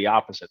 They're actually the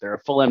opposite. They're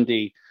a full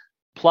MD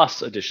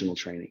plus additional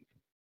training.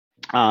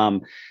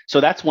 So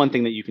that's one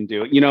thing that you can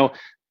do.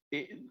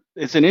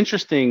 It's an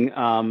interesting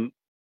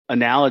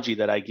analogy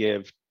that I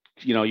give.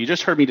 You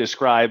just heard me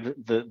describe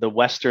the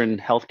Western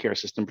healthcare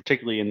system,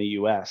 particularly in the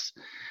US.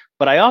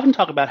 But I often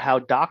talk about how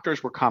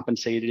doctors were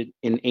compensated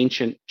in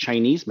ancient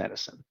Chinese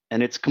medicine.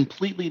 And it's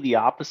completely the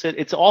opposite.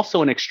 It's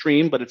also an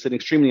extreme, but it's an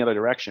extreme in the other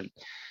direction.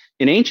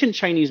 In ancient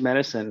Chinese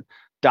medicine,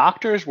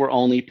 doctors were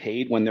only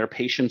paid when their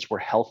patients were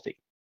healthy.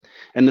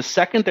 And the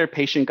second their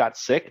patient got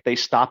sick, they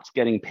stopped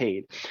getting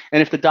paid.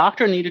 And if the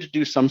doctor needed to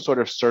do some sort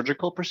of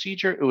surgical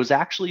procedure, it was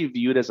actually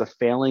viewed as a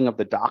failing of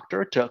the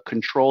doctor to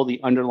control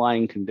the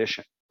underlying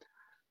condition.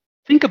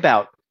 Think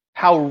about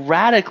how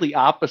radically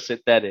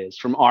opposite that is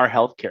from our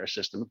healthcare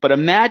system. But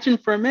imagine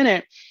for a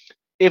minute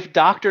if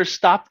doctors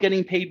stopped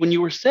getting paid when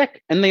you were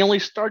sick and they only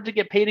started to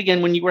get paid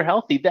again when you were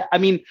healthy.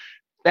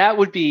 That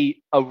would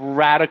be a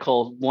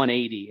radical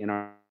 180 in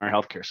our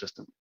healthcare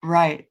system.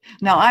 Right.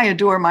 Now, I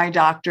adore my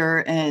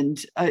doctor,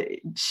 and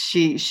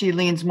she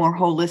leans more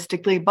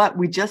holistically, but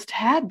we just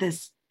had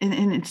this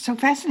and it's so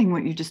fascinating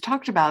what you just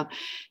talked about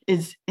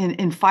is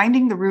in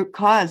finding the root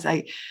cause.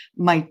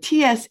 My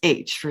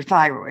TSH for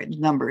thyroid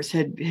numbers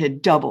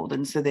had doubled,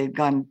 and so they'd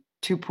gone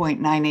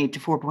 2.98 to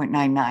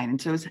 4.99,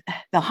 and so it was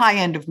the high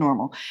end of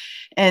normal.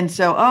 And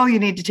so, oh, you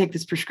need to take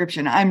this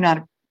prescription. I'm not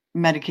a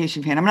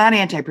medication fan. I'm not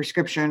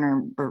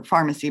anti-prescription or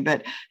pharmacy,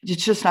 but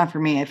it's just not for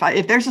me.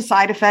 If there's a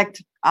side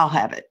effect, I'll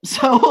have it.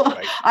 So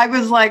Right. I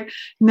was like,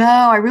 no,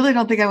 I really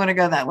don't think I want to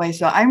go that way.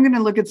 So I'm going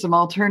to look at some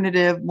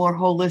alternative, more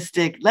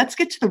holistic. Let's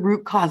get to the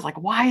root cause. Like,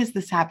 why is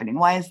this happening?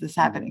 Why is this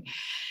happening?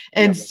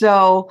 And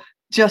so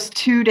just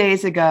 2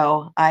 days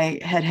ago,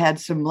 I had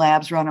some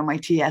labs run on my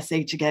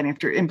TSH again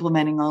after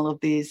implementing all of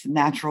these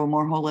natural,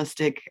 more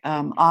holistic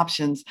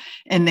options,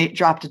 and they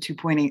dropped to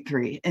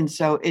 2.83. And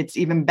so it's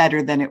even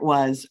better than it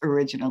was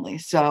originally.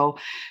 So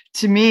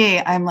to me,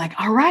 I'm like,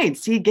 all right,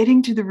 see,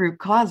 getting to the root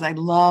cause. I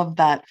love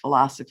that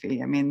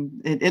philosophy. I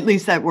mean, at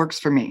least that works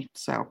for me.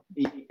 So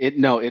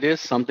it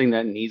is something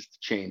that needs to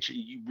change.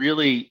 You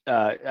really,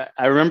 I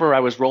remember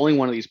I was rolling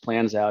one of these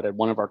plans out at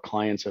one of our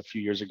clients a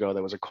few years ago.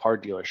 That was a car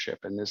dealership,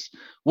 and this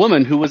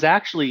woman who was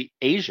actually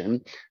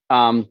Asian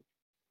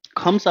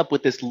comes up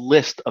with this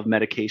list of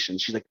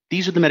medications. She's like,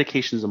 these are the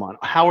medications I'm on.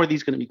 How are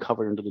these going to be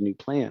covered under the new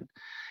plan?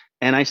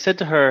 And I said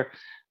to her,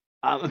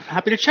 I'm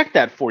happy to check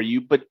that for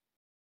you, but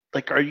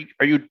like, are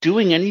you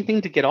doing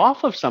anything to get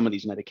off of some of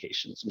these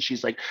medications? And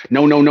she's like,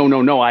 no, no, no,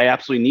 no, no. I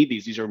absolutely need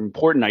these. These are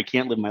important. I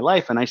can't live my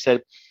life. And I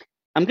said,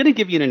 I'm going to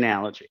give you an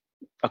analogy,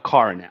 a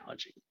car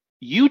analogy.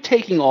 You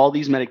taking all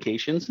these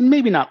medications, and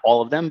maybe not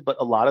all of them, but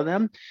a lot of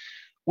them,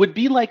 would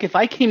be like if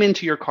I came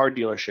into your car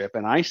dealership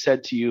and I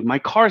said to you, my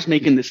car's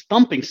making this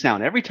thumping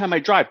sound every time I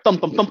drive,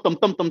 thump, thump, thump,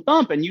 thump, thump, thump,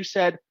 thump. And you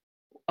said,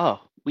 oh,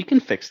 we can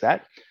fix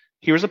that.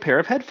 Here's a pair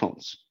of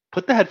headphones.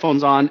 Put the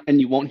headphones on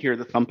and you won't hear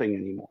the thumping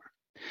anymore.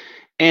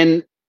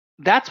 And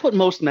that's what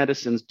most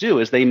medicines do,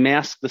 is they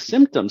mask the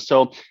symptoms.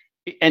 So,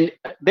 and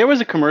there was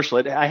a commercial,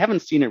 I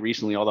haven't seen it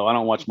recently, although I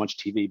don't watch much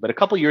TV, but a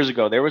couple of years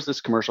ago, there was this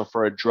commercial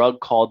for a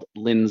drug called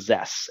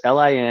Linzess,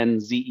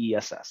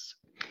 Linzess.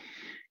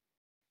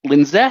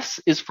 Linzess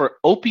is for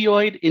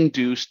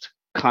opioid-induced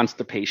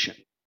constipation.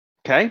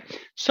 Okay,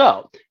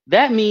 so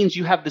that means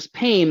you have this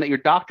pain that your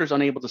doctor's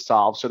unable to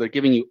solve, so they're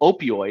giving you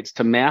opioids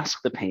to mask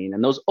the pain,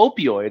 and those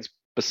opioids,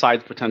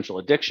 besides potential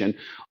addiction,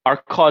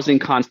 are causing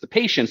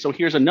constipation. So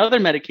here's another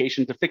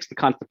medication to fix the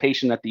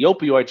constipation that the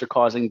opioids are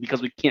causing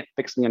because we can't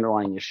fix the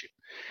underlying issue.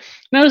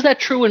 Now, is that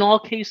true in all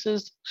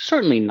cases?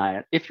 Certainly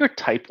not. If you're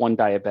type 1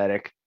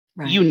 diabetic,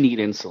 right, you need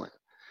insulin.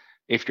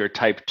 If you're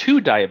type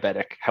 2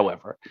 diabetic,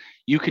 however,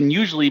 you can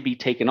usually be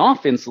taken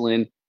off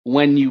insulin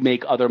when you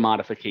make other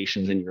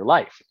modifications in your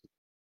life.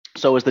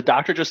 So is the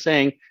doctor just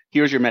saying,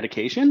 here's your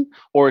medication?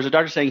 Or is the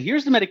doctor saying,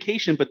 here's the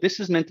medication, but this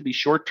is meant to be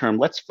short term.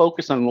 Let's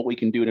focus on what we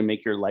can do to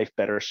make your life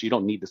better so you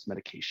don't need this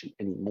medication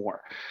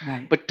anymore.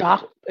 Right. But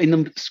in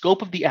the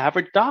scope of the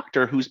average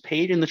doctor who's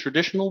paid in the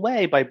traditional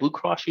way by Blue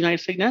Cross, United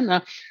States,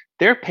 Aetna,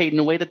 they're paid in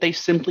a way that they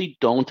simply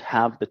don't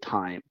have the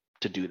time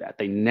to do that.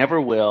 They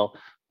never will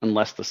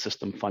unless the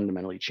system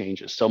fundamentally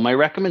changes. So my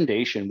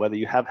recommendation, whether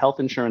you have health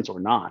insurance or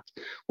not,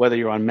 whether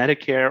you're on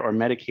Medicare or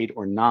Medicaid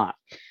or not,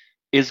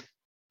 is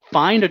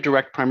find a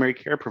direct primary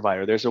care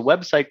provider. There's a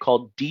website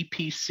called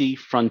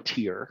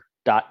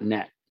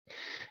dpcfrontier.net.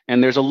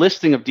 And there's a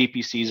listing of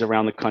DPCs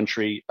around the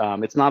country.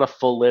 It's not a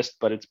full list,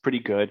 but it's pretty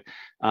good.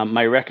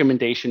 My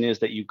recommendation is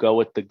that you go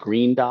with the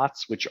green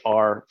dots, which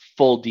are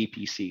full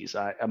DPCs.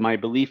 My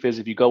belief is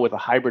if you go with a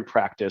hybrid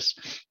practice,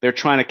 they're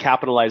trying to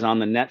capitalize on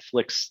the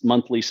Netflix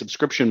monthly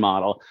subscription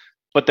model,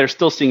 but they're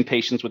still seeing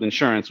patients with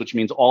insurance, which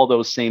means all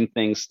those same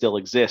things still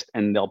exist,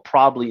 and they'll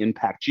probably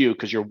impact you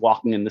because you're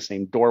walking in the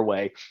same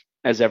doorway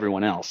as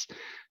everyone else.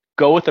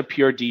 Go with a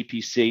pure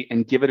DPC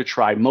and give it a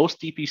try. Most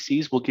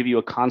DPCs will give you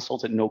a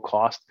consult at no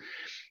cost.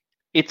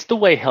 It's the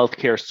way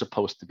healthcare is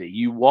supposed to be.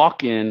 You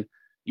walk in,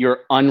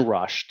 you're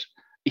unrushed.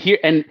 Here,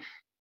 and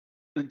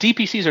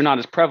DPCs are not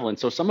as prevalent,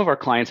 so some of our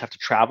clients have to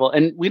travel,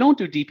 and we don't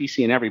do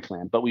DPC in every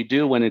plan, but we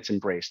do when it's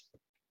embraced.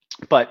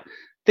 But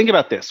think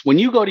about this. When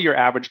you go to your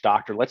average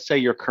doctor, let's say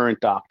your current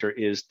doctor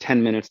is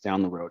 10 minutes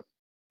down the road.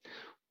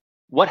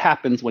 What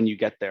happens when you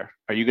get there?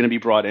 Are you going to be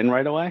brought in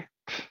right away?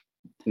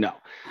 No,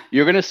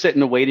 you're going to sit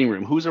in a waiting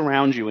room. Who's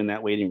around you in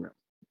that waiting room?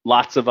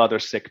 Lots of other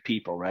sick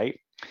people, right?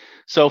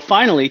 So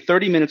finally,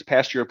 30 minutes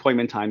past your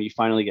appointment time, you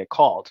finally get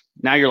called.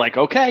 Now you're like,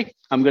 okay,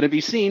 I'm going to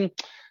be seen.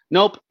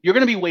 Nope, you're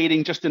going to be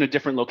waiting just in a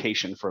different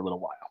location for a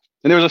little while.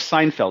 And there was a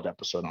Seinfeld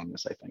episode on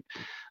this, I think.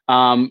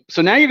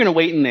 So now you're going to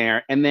wait in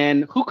there. And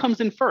then who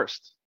comes in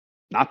first?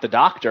 Not the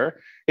doctor.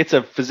 It's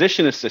a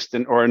physician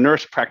assistant or a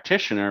nurse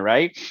practitioner,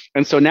 right?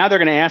 And so now they're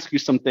going to ask you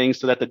some things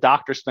so that the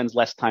doctor spends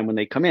less time when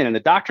they come in. And the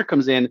doctor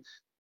comes in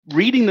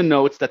reading the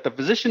notes that the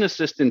physician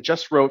assistant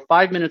just wrote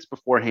 5 minutes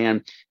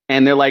beforehand.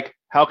 And they're like,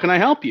 how can I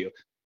help you?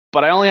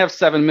 But I only have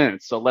 7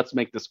 minutes, so let's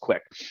make this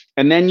quick.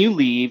 And then you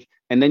leave,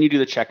 and then you do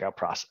the checkout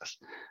process.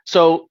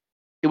 So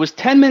it was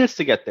 10 minutes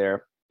to get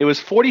there. It was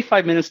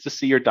 45 minutes to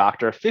see your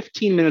doctor,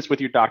 15 minutes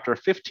with your doctor,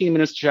 15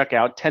 minutes to check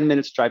out, 10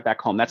 minutes to drive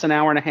back home. That's an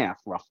hour and a half,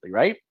 roughly,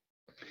 right?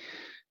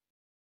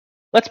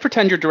 Let's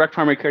pretend your direct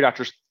primary care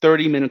doctor is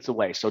 30 minutes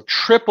away. So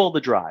triple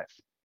the drive.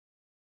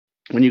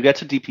 When you get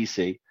to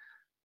DPC,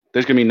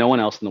 there's going to be no one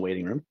else in the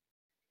waiting room,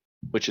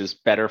 which is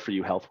better for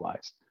you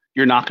health-wise.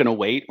 You're not going to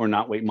wait or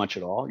not wait much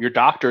at all. Your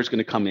doctor is going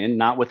to come in,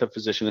 not with a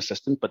physician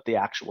assistant, but the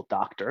actual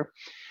doctor.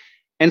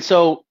 And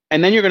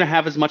then you're going to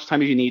have as much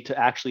time as you need to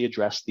actually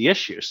address the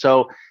issue.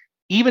 So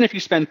even if you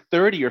spend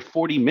 30 or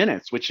 40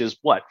 minutes, which is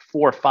what,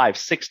 4, 5,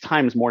 6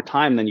 times more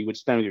time than you would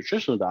spend with your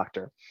traditional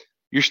doctor,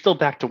 you're still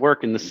back to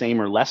work in the same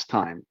or less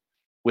time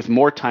with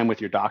more time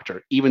with your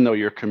doctor, even though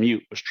your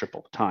commute was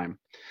triple the time.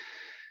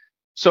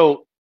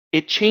 So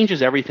it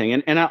changes everything.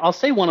 And I'll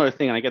say one other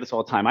thing, and I get this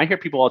all the time. I hear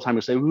people all the time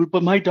who say,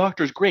 but my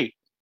doctor's great.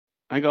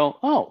 I go,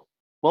 oh,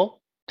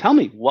 well, tell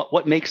me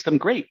what makes them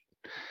great.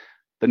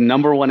 The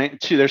number one,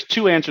 there's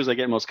 2 answers I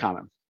get most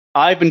common.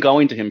 I've been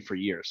going to him for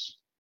years.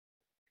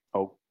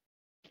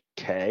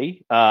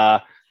 Okay.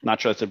 Not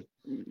sure that's a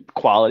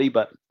quality,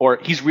 or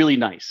he's really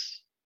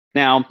nice.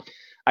 Now,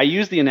 I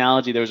use the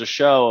analogy, there was a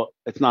show,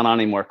 it's not on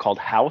anymore, called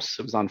House.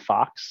 It was on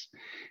Fox.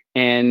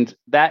 And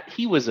that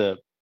he was a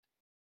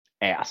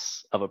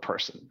ass of a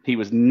person. He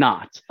was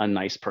not a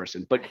nice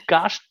person, but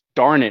gosh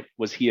darn it,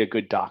 was he a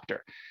good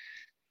doctor.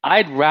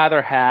 I'd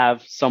rather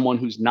have someone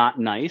who's not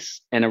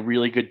nice and a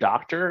really good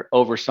doctor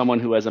over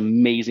someone who has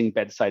amazing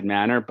bedside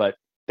manner, but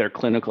their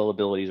clinical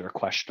abilities are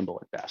questionable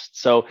at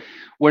best. So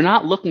we're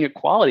not looking at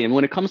quality. And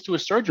when it comes to a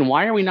surgeon,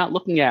 why are we not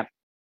looking at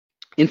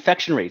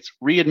infection rates,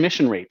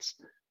 readmission rates,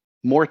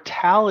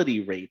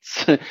 mortality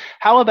rates?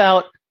 How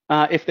about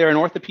if they're an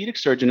orthopedic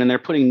surgeon and they're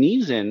putting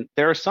knees in,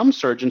 there are some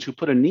surgeons who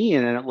put a knee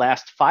in and it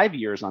lasts 5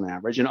 years on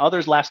average, and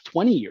others last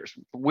 20 years.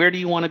 Where do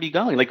you want to be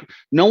going? Like,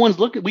 no one's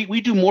looking.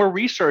 We do more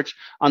research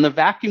on the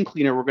vacuum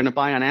cleaner we're going to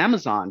buy on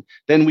Amazon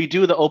than we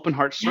do the open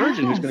heart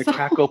surgeon who's going to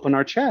crack open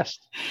our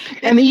chest.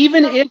 And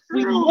even if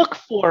we look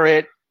for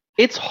it,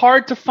 it's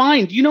hard to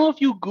find. You know,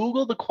 if you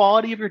Google the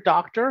quality of your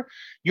doctor,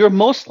 you're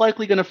most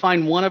likely going to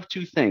find one of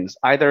 2 things: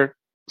 either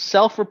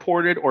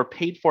self-reported or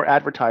paid for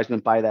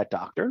advertisement by that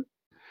doctor,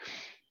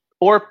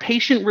 or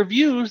patient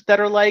reviews that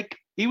are like,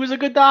 he was a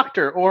good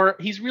doctor, or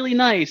he's really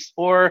nice,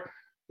 or,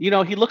 he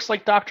looks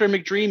like Dr.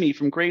 McDreamy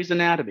from Grey's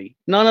Anatomy.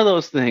 None of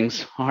those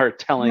things are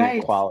telling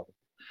of quality.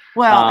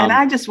 Well, and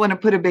I just want to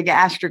put a big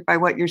asterisk by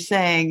what you're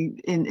saying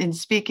in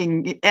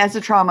speaking. As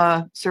a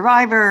trauma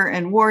survivor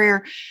and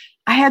warrior,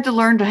 I had to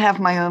learn to have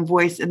my own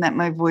voice and that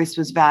my voice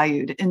was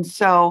valued. And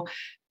so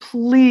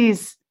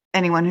please,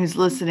 anyone who's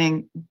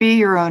listening, be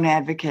your own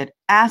advocate.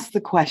 Ask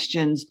the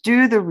questions,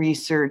 do the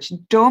research.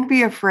 Don't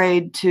be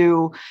afraid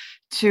to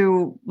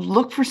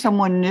look for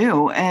someone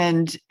new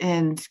and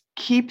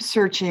keep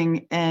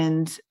searching,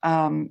 and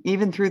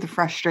even through the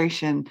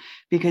frustration,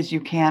 because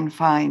you can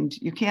find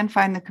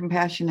the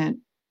compassionate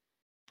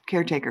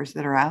caretakers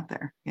that are out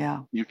there.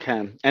 Yeah, you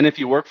can. And if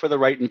you work for the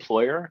right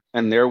employer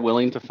and they're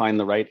willing to find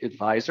the right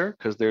advisor,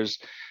 because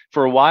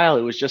for a while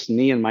it was just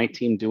me and my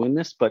team doing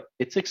this, but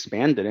it's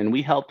expanded and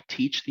we help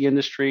teach the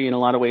industry in a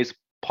lot of ways.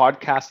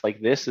 Podcasts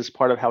like this is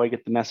part of how I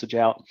get the message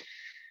out.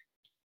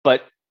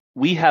 But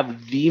we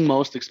have the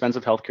most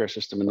expensive healthcare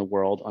system in the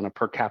world on a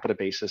per capita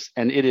basis,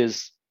 and it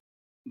is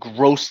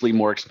grossly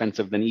more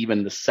expensive than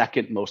even the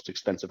second most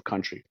expensive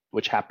country,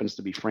 which happens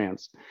to be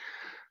France.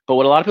 But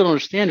what a lot of people don't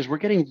understand is we're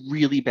getting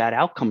really bad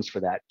outcomes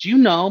for that. Do you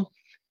know,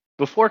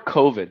 before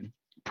COVID,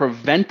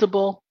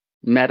 preventable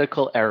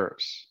medical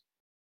errors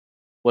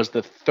was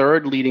the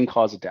 3rd leading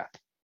cause of death?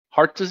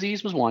 Heart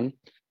disease was 1,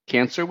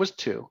 cancer was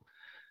 2.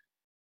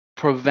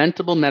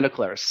 Preventable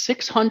medical errors.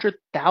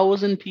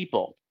 600,000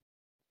 people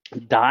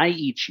die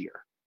each year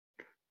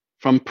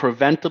from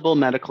preventable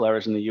medical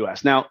errors in the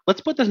US. Now,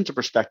 let's put this into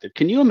perspective.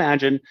 Can you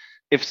imagine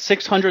if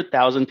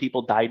 600,000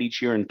 people died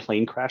each year in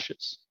plane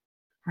crashes?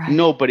 Right.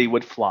 Nobody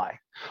would fly.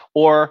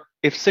 Or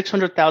if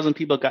 600,000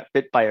 people got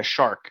bit by a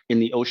shark in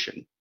the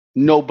ocean,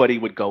 nobody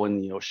would go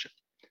in the ocean.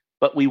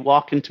 But we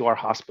walk into our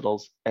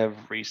hospitals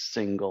every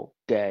single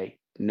day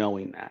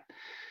knowing that.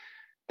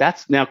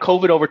 Now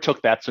COVID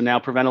overtook that. So now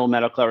preventable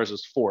medical errors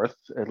is 4th,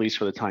 at least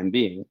for the time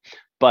being.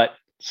 But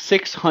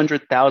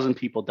 600,000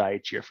 people die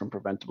each year from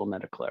preventable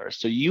medical errors.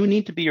 So you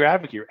need to be your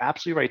advocate. You're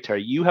absolutely right,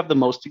 Terry. You have the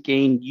most to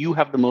gain. You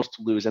have the most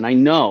to lose. And I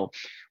know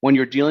when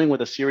you're dealing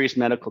with a serious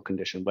medical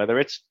condition, whether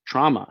it's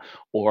trauma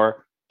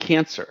or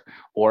cancer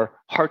or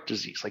heart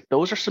disease, like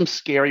those are some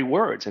scary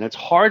words. And it's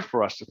hard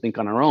for us to think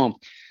on our own.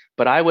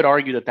 But I would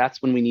argue that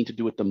that's when we need to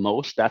do it the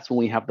most. That's when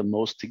we have the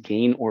most to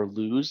gain or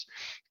lose.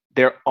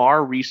 There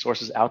are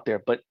resources out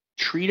there, but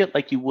treat it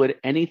like you would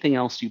anything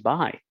else you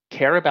buy.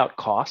 Care about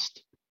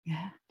cost.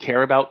 Yeah.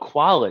 Care about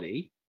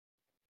quality,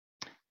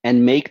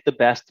 and make the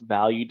best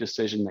value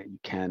decision that you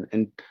can.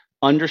 And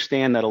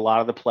understand that a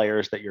lot of the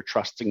players that you're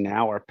trusting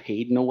now are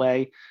paid in a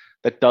way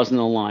that doesn't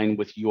align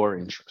with your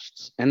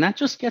interests. And that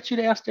just gets you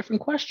to ask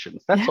different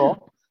questions. That's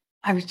all.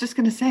 I was just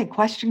going to say,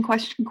 question.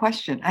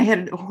 I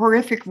had a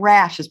horrific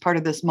rash as part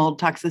of this mold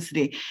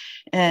toxicity.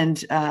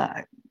 And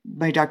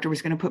my doctor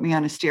was going to put me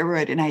on a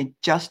steroid. And I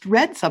just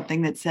read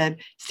something that said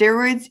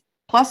steroids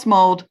plus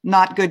mold,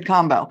 not good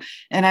combo.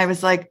 And I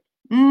was like,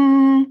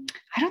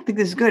 I don't think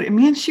this is good. And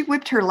man, she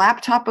whipped her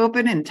laptop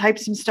open and typed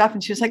some stuff,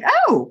 and she was like,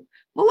 oh,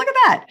 well, look at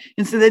that.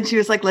 And so then she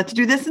was like, let's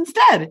do this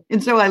instead.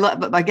 And so I love,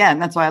 but again,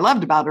 that's what I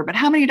loved about her. But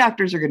how many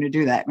doctors are going to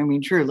do that? I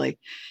mean, truly,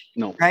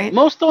 No, right?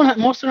 most don't.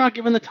 Most are not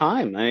given the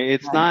time.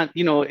 It's Right.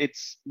 not.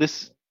 It's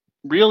this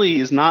really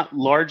is not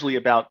largely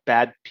about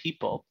bad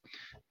people.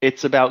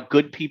 It's about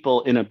good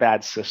people in a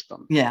bad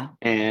system, Yeah.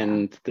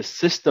 and the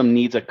system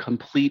needs a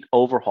complete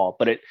overhaul.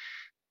 But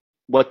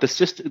what the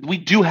system, we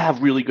do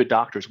have really good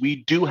doctors, we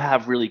do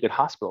have really good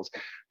hospitals.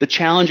 The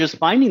challenge is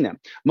finding them.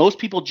 Most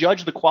people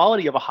judge the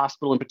quality of a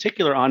hospital in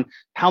particular on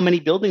how many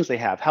buildings they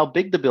have, how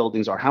big the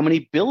buildings are, how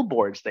many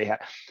billboards they have.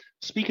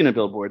 Speaking of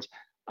billboards,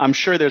 I'm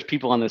sure there's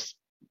people on this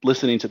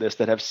listening to this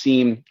that have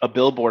seen a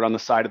billboard on the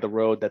side of the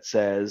road that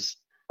says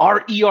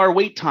our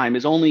wait time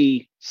is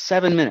only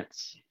 7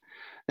 minutes.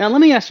 Now let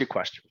me ask you a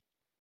question.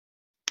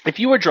 If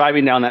you were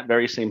driving down that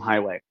very same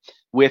highway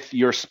with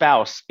your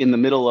spouse in the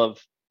middle of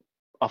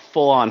a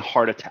full-on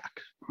heart attack,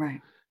 Right.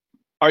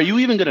 are you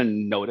even going to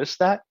notice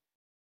that?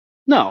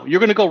 No, you're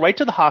going to go right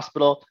to the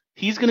hospital.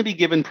 He's going to be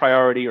given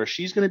priority, or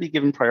she's going to be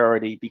given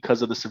priority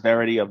because of the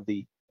severity of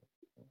the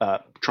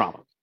trauma.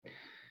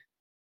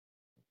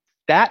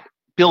 That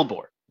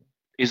billboard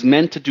is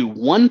meant to do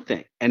one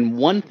thing and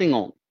one thing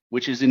only,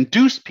 which is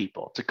induce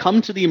people to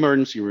come to the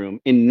emergency room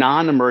in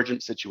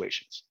non-emergent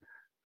situations.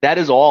 That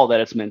is all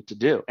that it's meant to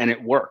do. And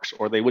it works,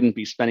 or they wouldn't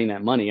be spending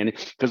that money. And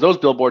because those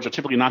billboards are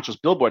typically not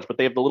just billboards, but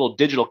they have the little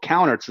digital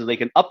counter so they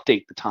can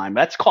update the time.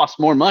 That's cost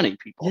more money,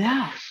 people.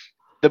 Yeah.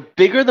 The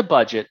bigger the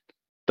budget,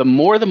 the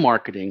more the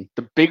marketing,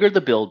 the bigger the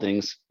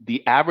buildings,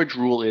 the average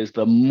rule is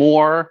the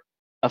more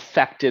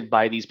affected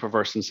by these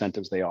perverse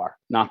incentives they are,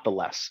 not the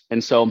less.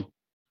 And so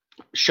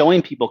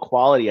showing people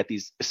quality at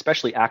these,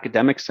 especially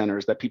academic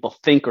centers that people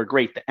think are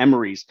great, the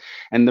Emorys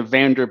and the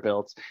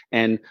Vanderbilts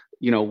and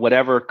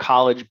whatever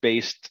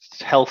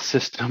college-based health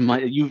system,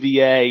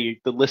 UVA,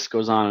 the list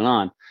goes on and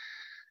on.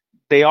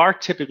 They are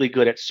typically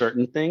good at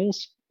certain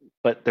things,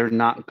 but they're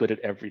not good at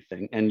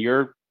everything. And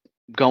you're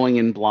going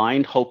in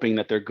blind, hoping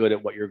that they're good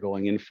at what you're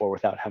going in for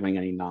without having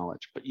any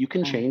knowledge. But you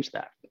can change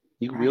that.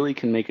 You really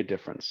can make a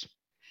difference.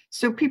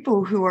 So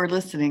people who are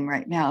listening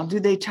right now, do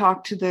they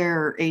talk to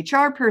their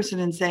HR person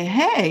and say,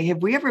 hey,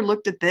 have we ever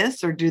looked at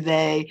this? Or do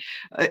they,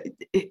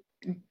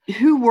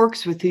 who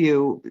works with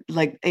you,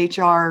 like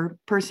HR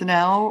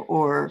personnel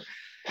or?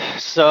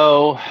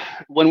 So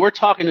when we're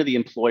talking to the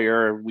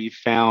employer, we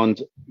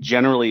found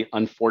generally,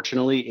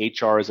 unfortunately,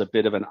 HR is a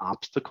bit of an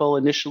obstacle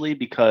initially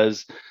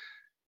because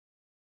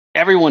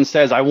everyone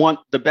says, I want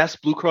the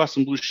best Blue Cross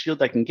and Blue Shield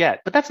I can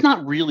get, but that's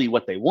not really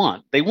what they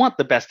want. They want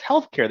the best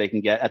healthcare they can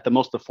get at the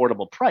most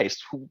affordable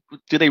price.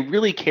 Do they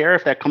really care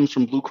if that comes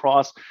from Blue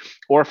Cross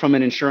or from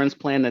an insurance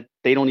plan that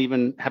they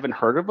haven't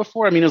heard of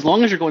before? I mean, as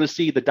long as you're going to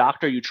see the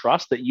doctor you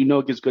trust that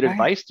gives good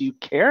advice, do you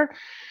care?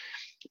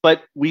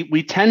 But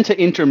we tend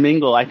to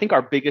intermingle. I think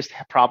our biggest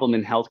problem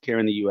in healthcare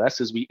in the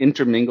US is we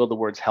intermingle the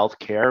words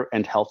healthcare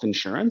and health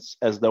insurance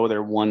as though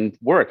they're one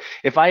word.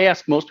 If I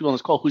ask most people on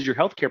this call, who's your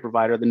healthcare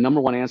provider, the number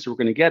one answer we're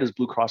going to get is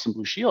Blue Cross and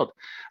Blue Shield.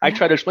 I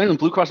try to explain to them,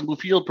 Blue Cross and Blue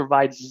Shield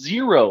provides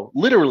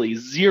literally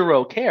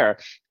zero care.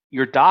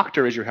 Your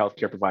doctor is your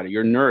healthcare provider,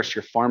 your nurse,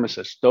 your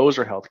pharmacist, those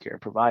are healthcare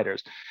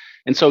providers.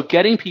 And so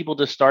getting people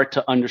to start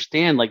to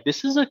understand, like,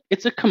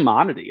 it's a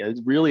commodity,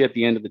 really, at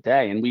the end of the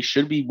day. And we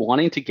should be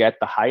wanting to get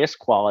the highest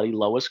quality,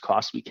 lowest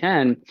cost we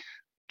can,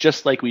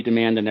 just like we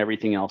demand in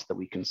everything else that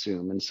we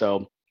consume. And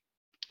so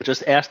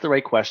just ask the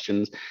right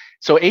questions.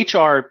 So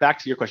HR, back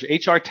to your question,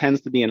 HR tends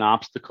to be an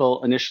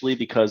obstacle initially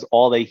because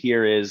all they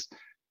hear is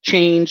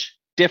change,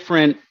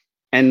 different,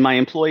 and my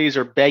employees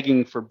are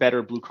begging for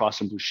better Blue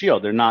Cross and Blue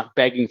Shield. They're not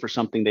begging for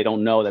something they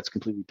don't know that's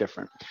completely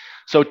different.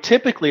 So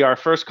typically our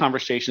first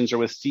conversations are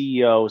with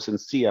CEOs and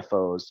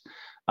CFOs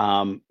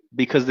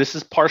because this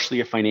is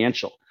partially a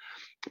financial.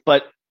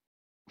 But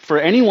for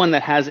anyone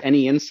that has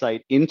any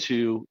insight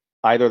into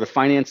either the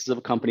finances of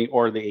a company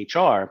or the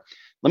HR,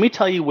 let me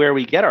tell you where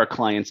we get our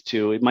clients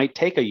to. It might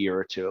take a year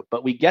or two,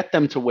 but we get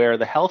them to where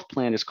the health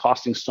plan is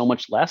costing so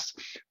much less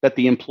that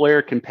the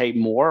employer can pay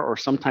more or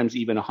sometimes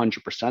even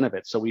 100% of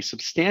it. So we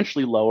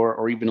substantially lower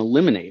or even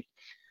eliminate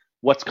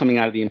what's coming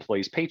out of the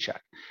employee's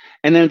paycheck.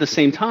 And then at the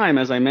same time,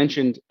 as I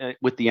mentioned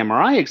with the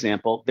MRI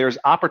example, there's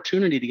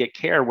opportunity to get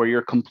care where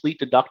your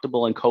complete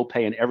deductible and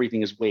copay and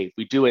everything is waived.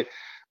 We do it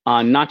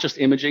on not just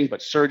imaging, but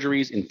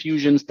surgeries,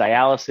 infusions,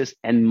 dialysis,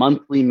 and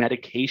monthly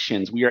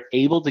medications. We are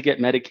able to get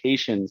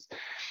medications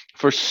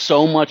for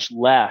so much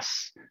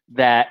less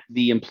that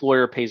the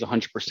employer pays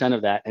 100%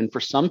 of that. And for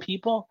some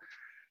people,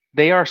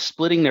 they are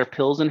splitting their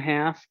pills in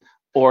half,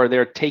 or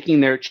they're checking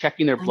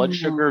their blood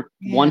sugar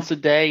once a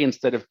day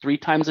instead of 3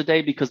 times a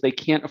day because they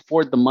can't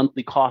afford the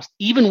monthly cost,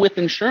 even with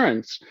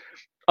insurance,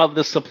 of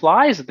the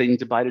supplies that they need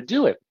to buy to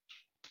do it.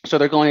 So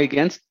they're going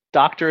against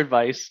doctor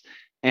advice,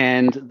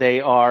 and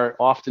they are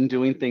often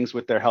doing things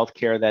with their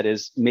healthcare that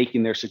is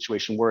making their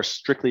situation worse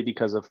strictly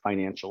because of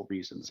financial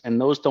reasons.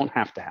 And those don't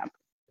have to happen.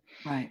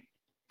 Right.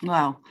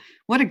 Wow.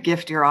 What a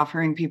gift you're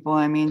offering people.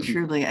 I mean,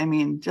 truly,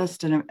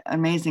 just an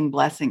amazing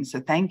blessing.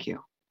 So thank you.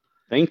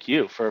 Thank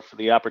you for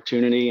the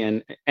opportunity.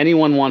 And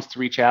anyone wants to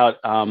reach out,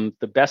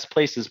 the best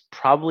place is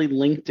probably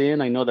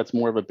LinkedIn. I know that's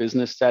more of a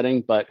business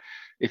setting, but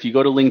if you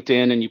go to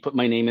LinkedIn and you put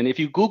my name in, if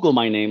you Google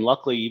my name,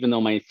 luckily, even though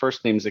my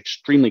first name is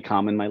extremely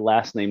common, my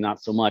last name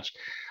not so much,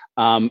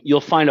 you'll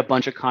find a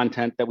bunch of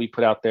content that we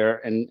put out there,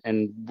 and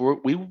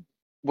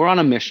we're on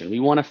a mission.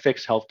 We want to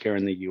fix healthcare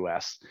in the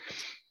U.S.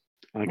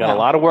 I got a Well,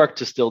 lot of work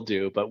to still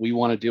do, but we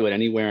want to do it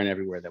anywhere and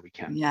everywhere that we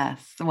can.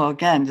 yes. Well,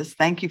 again, just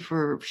thank you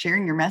for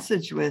sharing your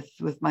message with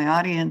my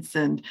audience,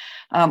 and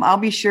I'll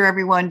be sure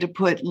everyone to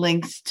put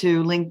links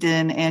to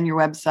LinkedIn and your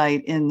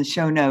website in the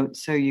show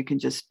notes, so you can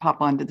just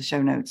pop onto the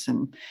show notes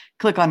and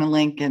click on a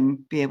link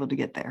and be able to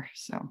get there.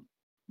 So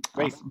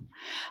Great. awesome.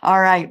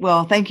 All right.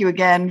 Well, thank you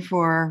again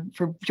for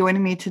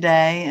joining me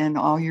today and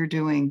all you're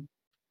doing.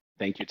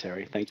 Thank you,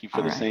 Terry. Thank you for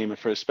All the right. same, and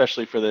for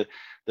especially for the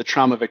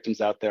trauma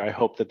victims out there. I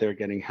hope that they're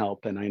getting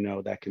help, and I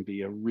know that can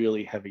be a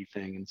really heavy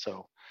thing. And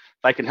so,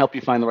 if I can help you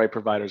find the right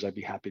providers, I'd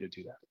be happy to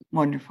do that.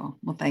 Wonderful.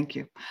 Well, thank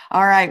you.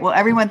 All right. Well,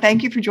 everyone,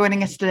 thank you for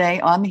joining us today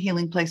on the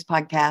Healing Place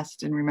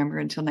podcast. And remember,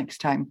 until next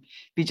time,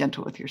 be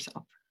gentle with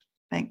yourself.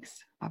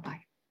 Thanks.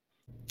 Bye-bye.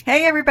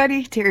 Hey,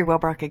 everybody. Terry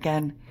Welbrock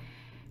again.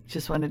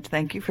 Just wanted to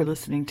thank you for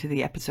listening to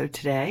the episode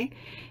today,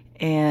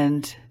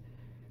 and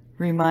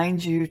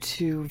remind you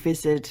to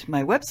visit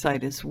my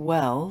website as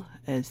well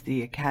as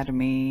the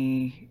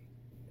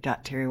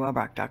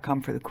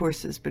academy.terrywellbrock.com for the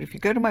courses. But if you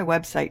go to my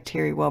website,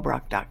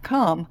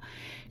 terrywellbrock.com,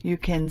 you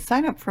can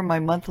sign up for my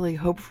monthly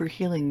Hope for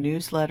Healing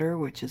newsletter,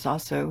 which is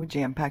also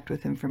jam-packed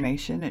with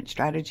information and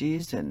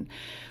strategies and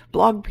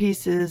blog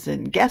pieces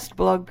and guest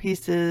blog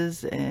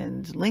pieces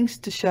and links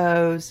to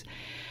shows,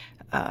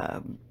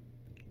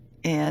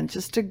 and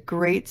just a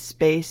great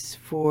space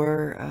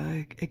for,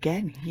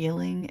 again,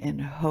 healing and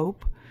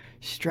hope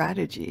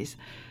strategies.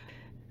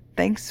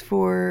 Thanks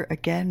for,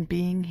 again,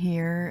 being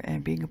here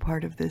and being a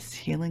part of this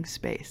healing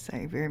space.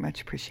 I very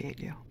much appreciate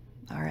you.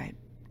 All right.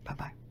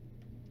 Bye-bye.